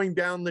was going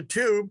down the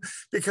tube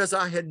because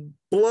I had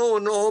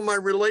blown all my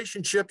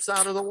relationships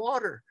out of the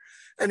water."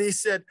 And he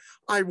said,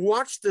 "I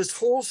watched this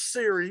whole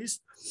series."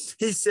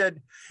 He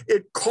said,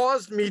 "It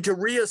caused me to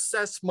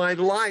reassess my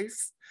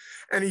life."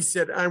 And he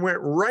said, "I went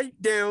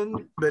right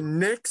down the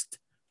next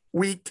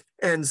week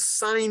and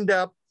signed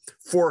up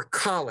for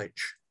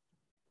college.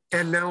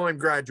 And now I'm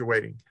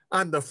graduating.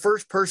 I'm the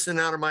first person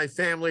out of my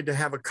family to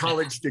have a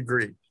college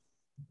degree."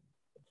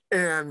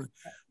 And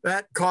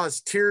that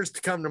caused tears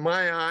to come to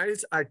my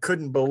eyes. I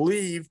couldn't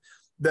believe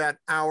that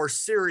our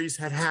series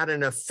had had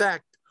an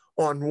effect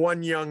on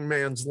one young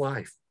man's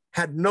life.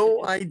 Had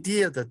no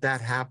idea that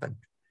that happened.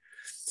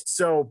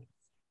 So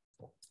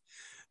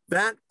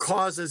that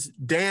causes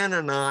Dan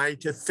and I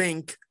to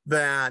think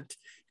that,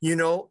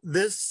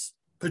 this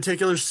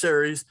particular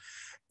series,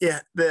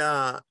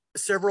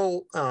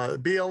 several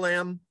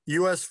BLM,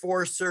 U.S.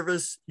 Forest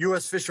Service,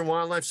 U.S. Fish and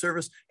Wildlife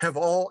Service have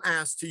all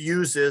asked to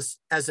use this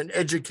as an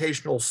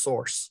educational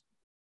source,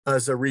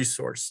 as a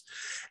resource.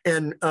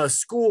 And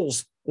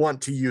schools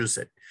want to use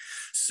it.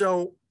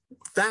 So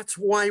that's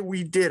why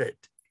we did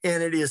it.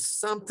 And it is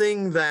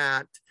something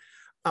that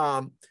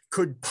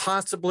could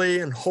possibly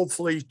and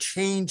hopefully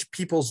change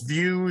people's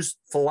views,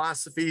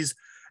 philosophies,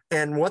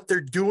 and what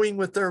they're doing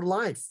with their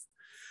life.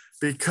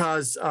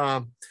 Because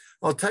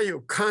I'll tell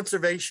you,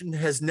 conservation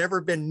has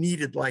never been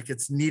needed like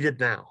it's needed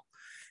now.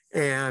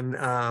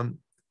 And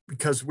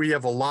because we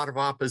have a lot of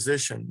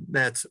opposition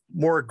that's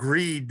more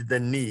greed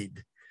than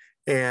need.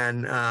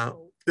 And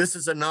this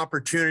is an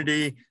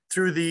opportunity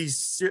through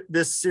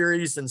this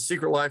series and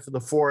Secret Life of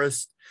the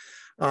Forest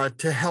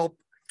to help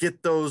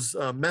get those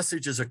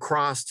messages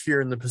across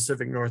here in the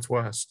Pacific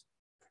Northwest.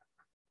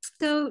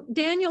 So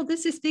Daniel,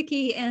 this is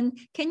Vicki, and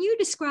can you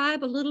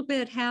describe a little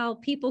bit how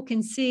people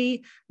can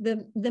see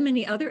the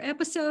many other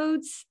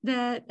episodes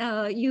that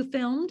you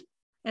filmed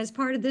as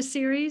part of this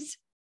series?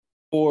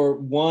 For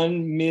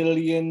 $1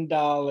 million.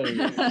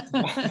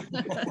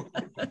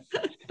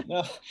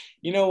 No,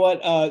 you know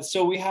what?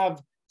 So we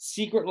have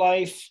Secret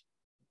Life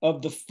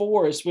of the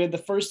Forest. We had the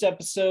first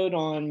episode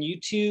on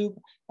YouTube.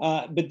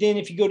 But then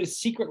if you go to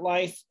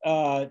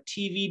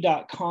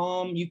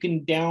secretlifetv.com, you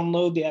can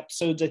download the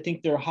episodes. I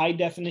think they're high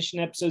definition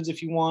episodes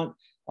if you want,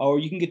 or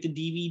you can get the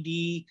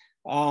DVD.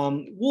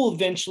 We'll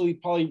eventually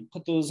probably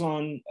put those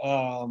on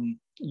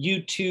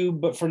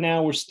YouTube, but for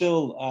now we're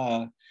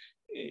still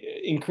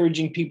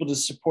encouraging people to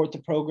support the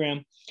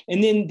program.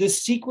 And then The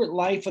Secret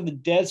Life of the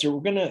Desert, we're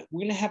gonna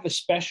have a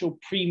special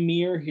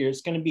premiere here.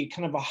 It's gonna be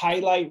kind of a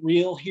highlight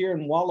reel here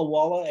in Walla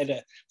Walla at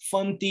a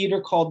fun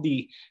theater called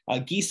the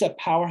Giza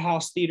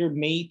Powerhouse Theater,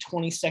 May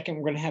 22nd.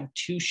 We're gonna have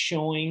 2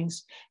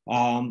 showings.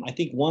 I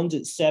think one's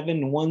at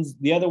 7 and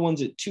the other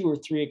one's at 2 or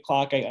 3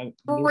 o'clock.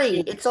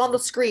 3, it's on the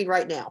screen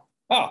right now.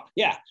 Oh,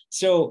 yeah.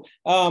 So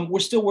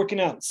we're still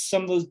working out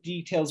some of those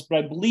details, but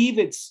I believe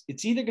it's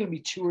either going to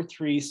be 2 or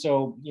 3.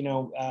 So,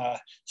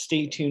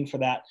 stay tuned for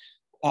that.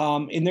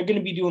 And they're going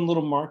to be doing a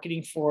little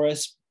marketing for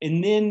us.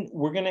 And then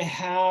we're going to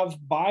have,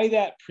 by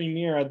that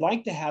premiere, I'd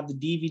like to have the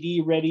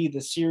DVD ready,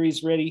 the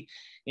series ready.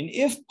 And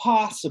if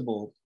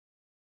possible,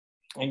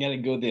 I got to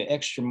go the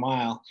extra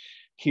mile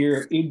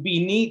here. It'd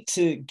be neat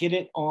to get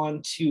it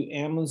onto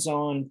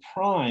Amazon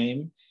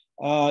Prime.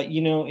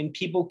 And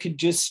people could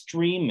just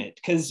stream it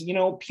because,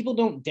 people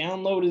don't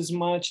download as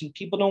much and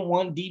people don't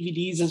want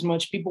DVDs as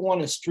much. People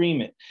want to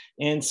stream it.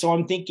 And so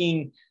I'm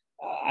thinking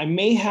I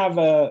may have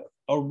a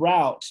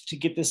route to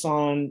get this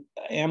on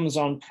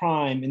Amazon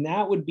Prime, and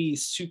that would be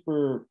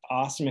super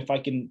awesome if I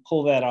can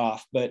pull that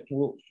off, but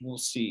we'll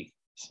see.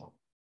 So.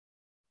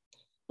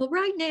 Well,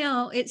 right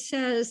now it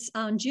says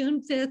on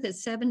June 5th at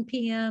 7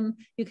 p.m.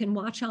 you can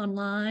watch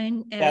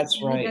online at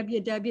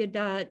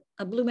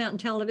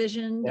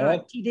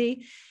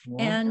www.bluemountaintelevision.tv. Yeah.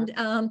 And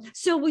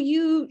so will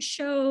you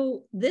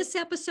show this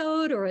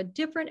episode or a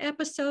different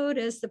episode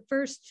as the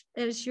first,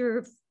 as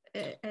your,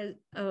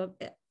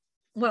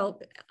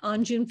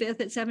 on June 5th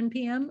at 7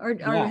 p.m. or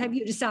have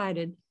you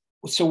decided?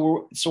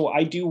 So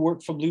I do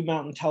work for Blue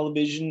Mountain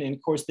Television, and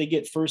of course they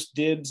get first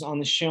dibs on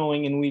the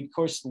showing, and we of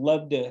course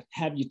love to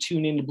have you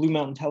tune into Blue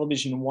Mountain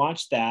Television and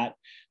watch that.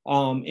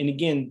 And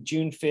again,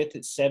 June 5th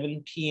at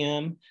 7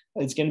 p.m.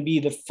 It's going to be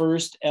the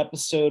first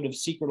episode of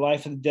Secret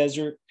Life of the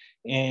Desert,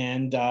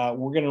 and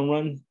we're going to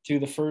run through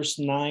the first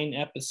 9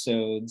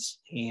 episodes.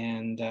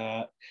 And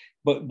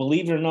but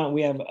believe it or not,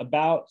 we have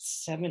about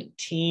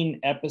 17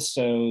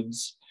 episode.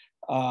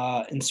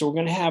 And so we're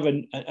going to have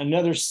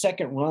another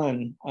second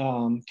run,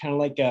 kind of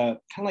like a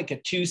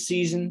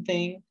 2-season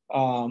thing.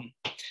 But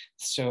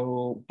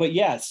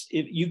yes,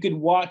 if you could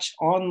watch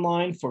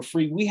online for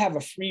free. We have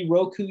a free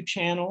Roku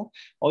channel.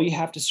 All you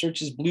have to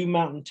search is Blue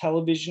Mountain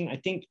Television. I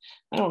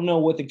don't know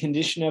what the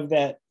condition of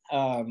that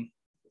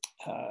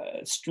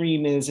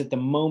stream is at the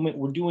moment.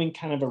 We're doing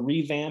kind of a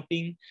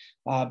revamping,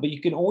 but you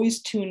can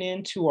always tune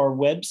in to our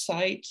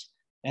website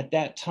at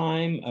that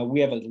time.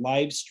 We have a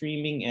live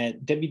streaming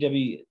at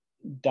www.bmt.tv,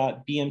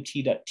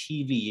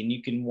 and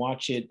you can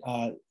watch it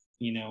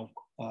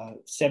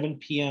 7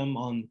 p.m.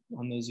 on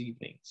those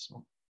evenings.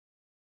 So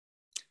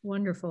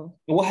wonderful.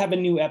 We'll have a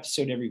new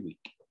episode every week.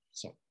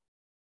 So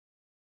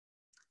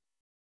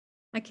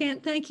I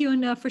can't thank you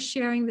enough for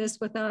sharing this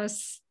with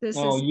us. This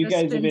has you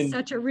guys have been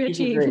such a rich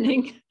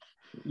evening.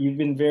 You've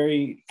been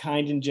very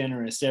kind and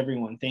generous,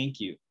 everyone. Thank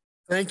you.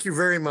 Thank you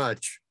very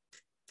much.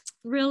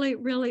 Really,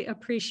 really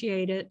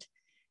appreciate it.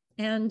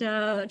 And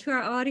to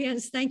our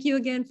audience, thank you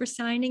again for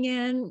signing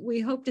in.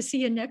 We hope to see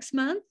you next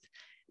month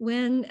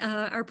when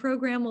our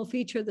program will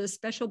feature the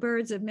special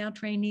birds of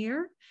Mount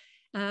Rainier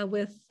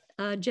with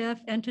Jeff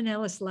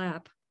Antonellis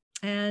Lapp.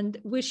 And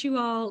wish you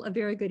all a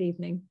very good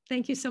evening.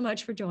 Thank you so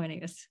much for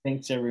joining us.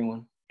 Thanks,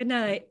 everyone. Good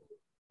night.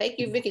 Thank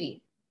you,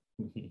 Vicki.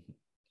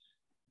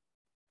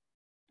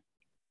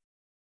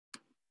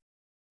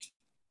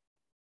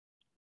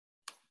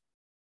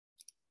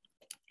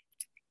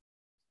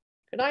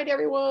 Good night,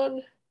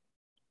 everyone.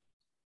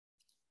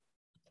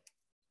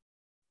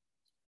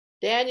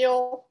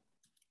 Daniel,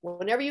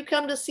 whenever you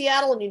come to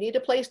Seattle and you need a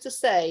place to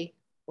stay,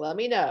 let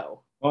me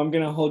know. Well, I'm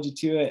going to hold you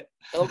to it.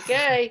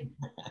 Okay,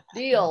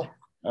 deal.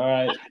 All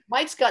right.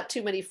 Mike's got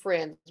too many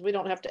friends. We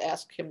don't have to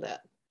ask him that.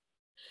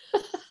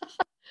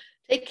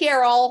 Take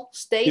care, all.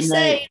 Stay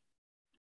safe.